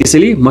थिएन।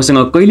 त्यसैले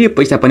मसँग कहिले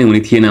पैसा पनि हुने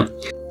थिएन।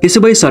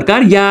 त्यसो भए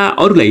सरकार या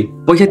अरूलाई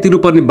पैसा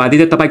तिर्नुपर्ने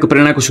बाध्यता तपाईको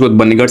प्रेरणाको स्रोत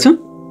बन्ने गर्छ?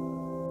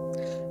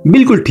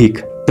 बिल्कुल ठीक,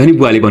 धनी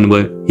बुवाले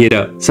भन्नुभयो। हेर,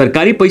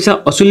 सरकारी पैसा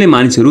असुल्ने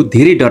मानिसहरू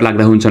धेरै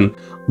डरलाग्दा हुन्छन्।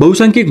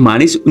 बहुसंख्यक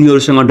मानिस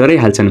उनीहरूसँग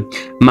डराइहाल्छन्।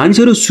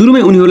 मानिसहरू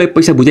सुरुमै उनीहरूलाई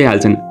पैसा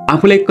बुझाइहाल्छन्,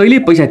 आफूलाई कहिले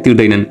पैसा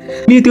तिर्दैनन्।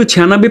 अनि त्यो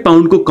 96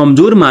 पाउन्डको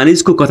कमजोर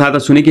मानिसको कथा त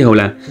सुनेकै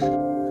होला,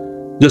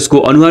 जसको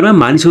अनुहारमा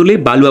मानिसहरूले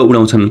बालुवा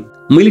उडाउँछन्।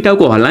 मैले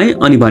टाउको हल्लाएँ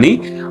अनि भने,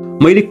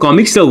 मैले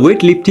कमिक्स र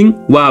वेट लिफ्टिङ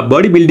वा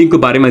बडी बिल्डिङको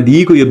बारेमा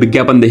दिएको यो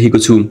विज्ञापन देखेको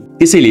छु।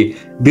 त्यसैले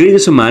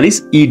धेरैजसो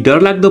मानिस यी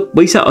डरलाग्दो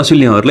पैसा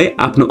असुल्नेहरूलाई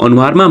आफ्नो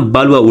अनुहारमा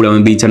बालुवा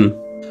उडाउन दिन्छन्।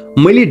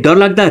 मैले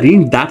डरलाग्दा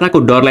ऋणदाताको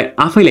डरलाई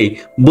आफैलाई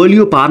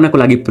बलियो पार्नको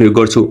लागि प्रयोग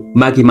गर्छु।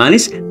 बाँकी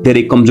मानिस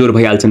धेरै कमजोर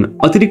भइहाल्छन्।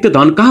 अतिरिक्त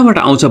धन कहाँबाट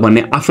आउँछ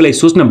भन्ने आफूलाई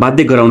सोच्न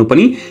बाध्य गराउनु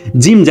पनि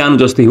जिम जानु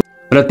जस्तै हो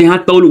र त्यहाँ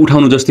तौल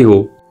उठाउनु जस्तै हो।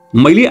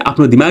 मैले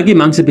आफ्नो दिमागी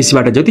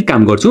मांसपेशीबाट जति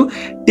काम गर्छु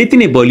त्यति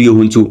नै बलियो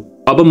हुन्छु।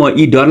 अब म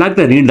यी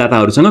डरलाग्दा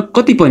ऋणदाताहरूसँग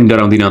कति पनि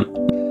डराउँदिन।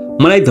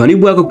 मलाई धनी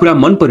बुवाको कुरा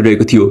मन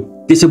परिरहेको थियो।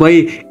 त्यसो भए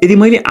यदि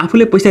मैले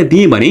आफूलाई पैसा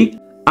दिएँ भने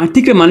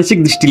आर्थिक र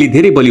मानसिक दृष्टिले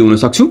धेरै बलियो हुन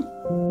सक्छु।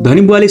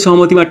 धनी बुवाले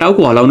सहमतिमा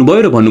टाउको हलाउनु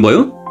भयो र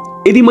भन्नुभयो,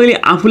 यदि मैले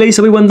आफूलाई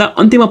सबैभन्दा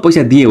अन्त्यमा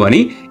पैसा दिएँ भने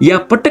या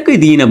पटक्कै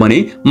दिएन भने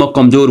म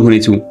कमजोर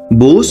हुनेछु।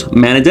 बोस,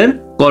 म्यानेजर,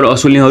 कर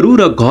असुल्नेहरू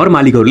र घर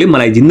मालिकहरूले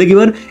मलाई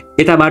जिन्दगीभर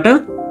यताबाट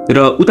र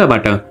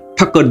उताबाट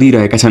ठक्कर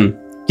दिइरहेका छन्,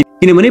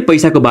 किनभने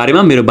पैसाको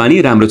बारेमा मेरो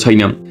बानी राम्रो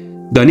छैन।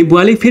 धनी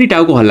बुवाले फेरि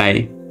टाउको हल्लाए,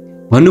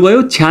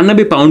 भन्नुभयो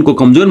 96 पाउन्डको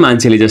कमजोर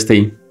मान्छेले जस्तै।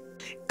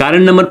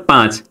 कारण नम्बर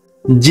 5,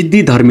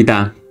 जिद्दी धर्मिता।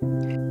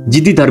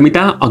 जिद्दी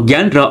धर्मिता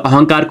अज्ञान र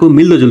अहंकारको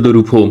मिल्दोजुल्दो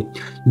रूप हो।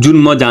 जुन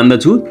म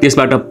जान्दछु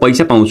त्यसबाट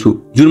पैसा पाउँछु,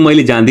 जुन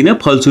मैले जान्दिनँ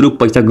फलस्वरूप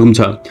पैसा गुम्छ।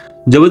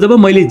 जब जब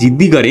मैले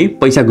जिद्दी गरेँ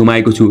पैसा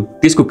गुमाएको छु।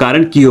 त्यसको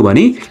कारण के हो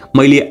भने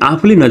मैले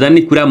आफूले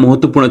नजान्ने कुरा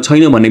महत्त्वपूर्ण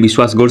छैन भन्ने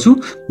विश्वास गर्छु।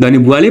 धनी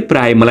बुवाले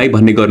प्राय मलाई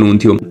भन्ने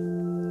गर्नुहुन्थ्यो।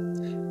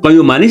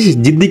 कयौं मानिस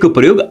जिद्दीको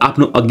प्रयोग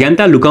आफ्नो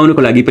अज्ञानता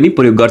लुकाउनको लागि पनि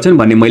प्रयोग गर्छन्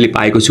भन्ने मैले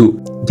पाएको छु।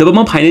 जब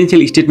म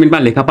फाइनान्शियल स्टेटमेन्टमा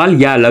लेखापाल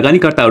या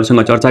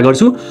लगानीकर्ताहरूसँग चर्चा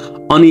गर्छु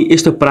अनि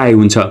यस्तो प्राय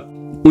हुन्छ।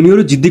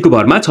 उनीहरू जिद्दीको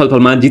भरमा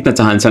छलफलमा जित्न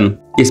चाहन्छन्।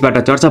 यसबाट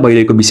चर्चा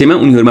भइरहेको विषयमा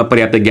उनीहरूमा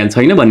पर्याप्त ज्ञान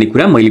छैन भन्ने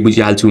कुरा मैले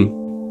बुझिहाल्छु।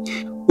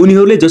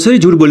 उनीहरूले जसरी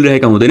झुट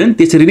बोलिरहेका हुँदैनन्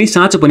त्यसरी नै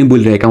साँचो पनि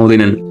बोलिरहेका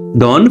हुँदैनन्।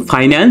 धन,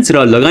 फाइनान्स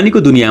र लगानीको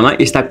दुनियाँमा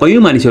यस्ता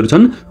कयौं मानिसहरू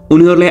छन्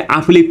उनीहरूलाई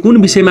आफूले कुन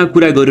विषयमा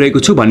कुरा गरिरहेको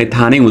छु भन्ने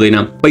थाहा नै हुँदैन।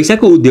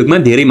 पैसाको उद्योगमा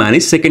धेरै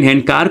मानिस सेकेन्ड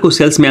ह्यान्ड कारको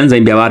सेल्सम्यान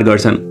झैं व्यवहार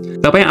गर्छन्।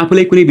 तपाईँ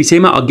आफूलाई कुनै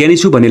विषयमा अज्ञानी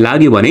छु भन्ने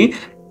लाग्यो भने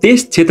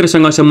त्यस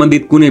क्षेत्रसँग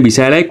सम्बन्धित कुनै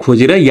विषयलाई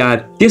खोजेर या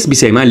त्यस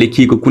विषयमा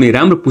लेखिएको कुनै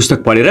राम्रो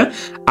पुस्तक पढेर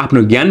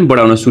आफ्नो ज्ञान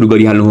बढाउन सुरु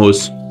गरिहाल्नुहोस्।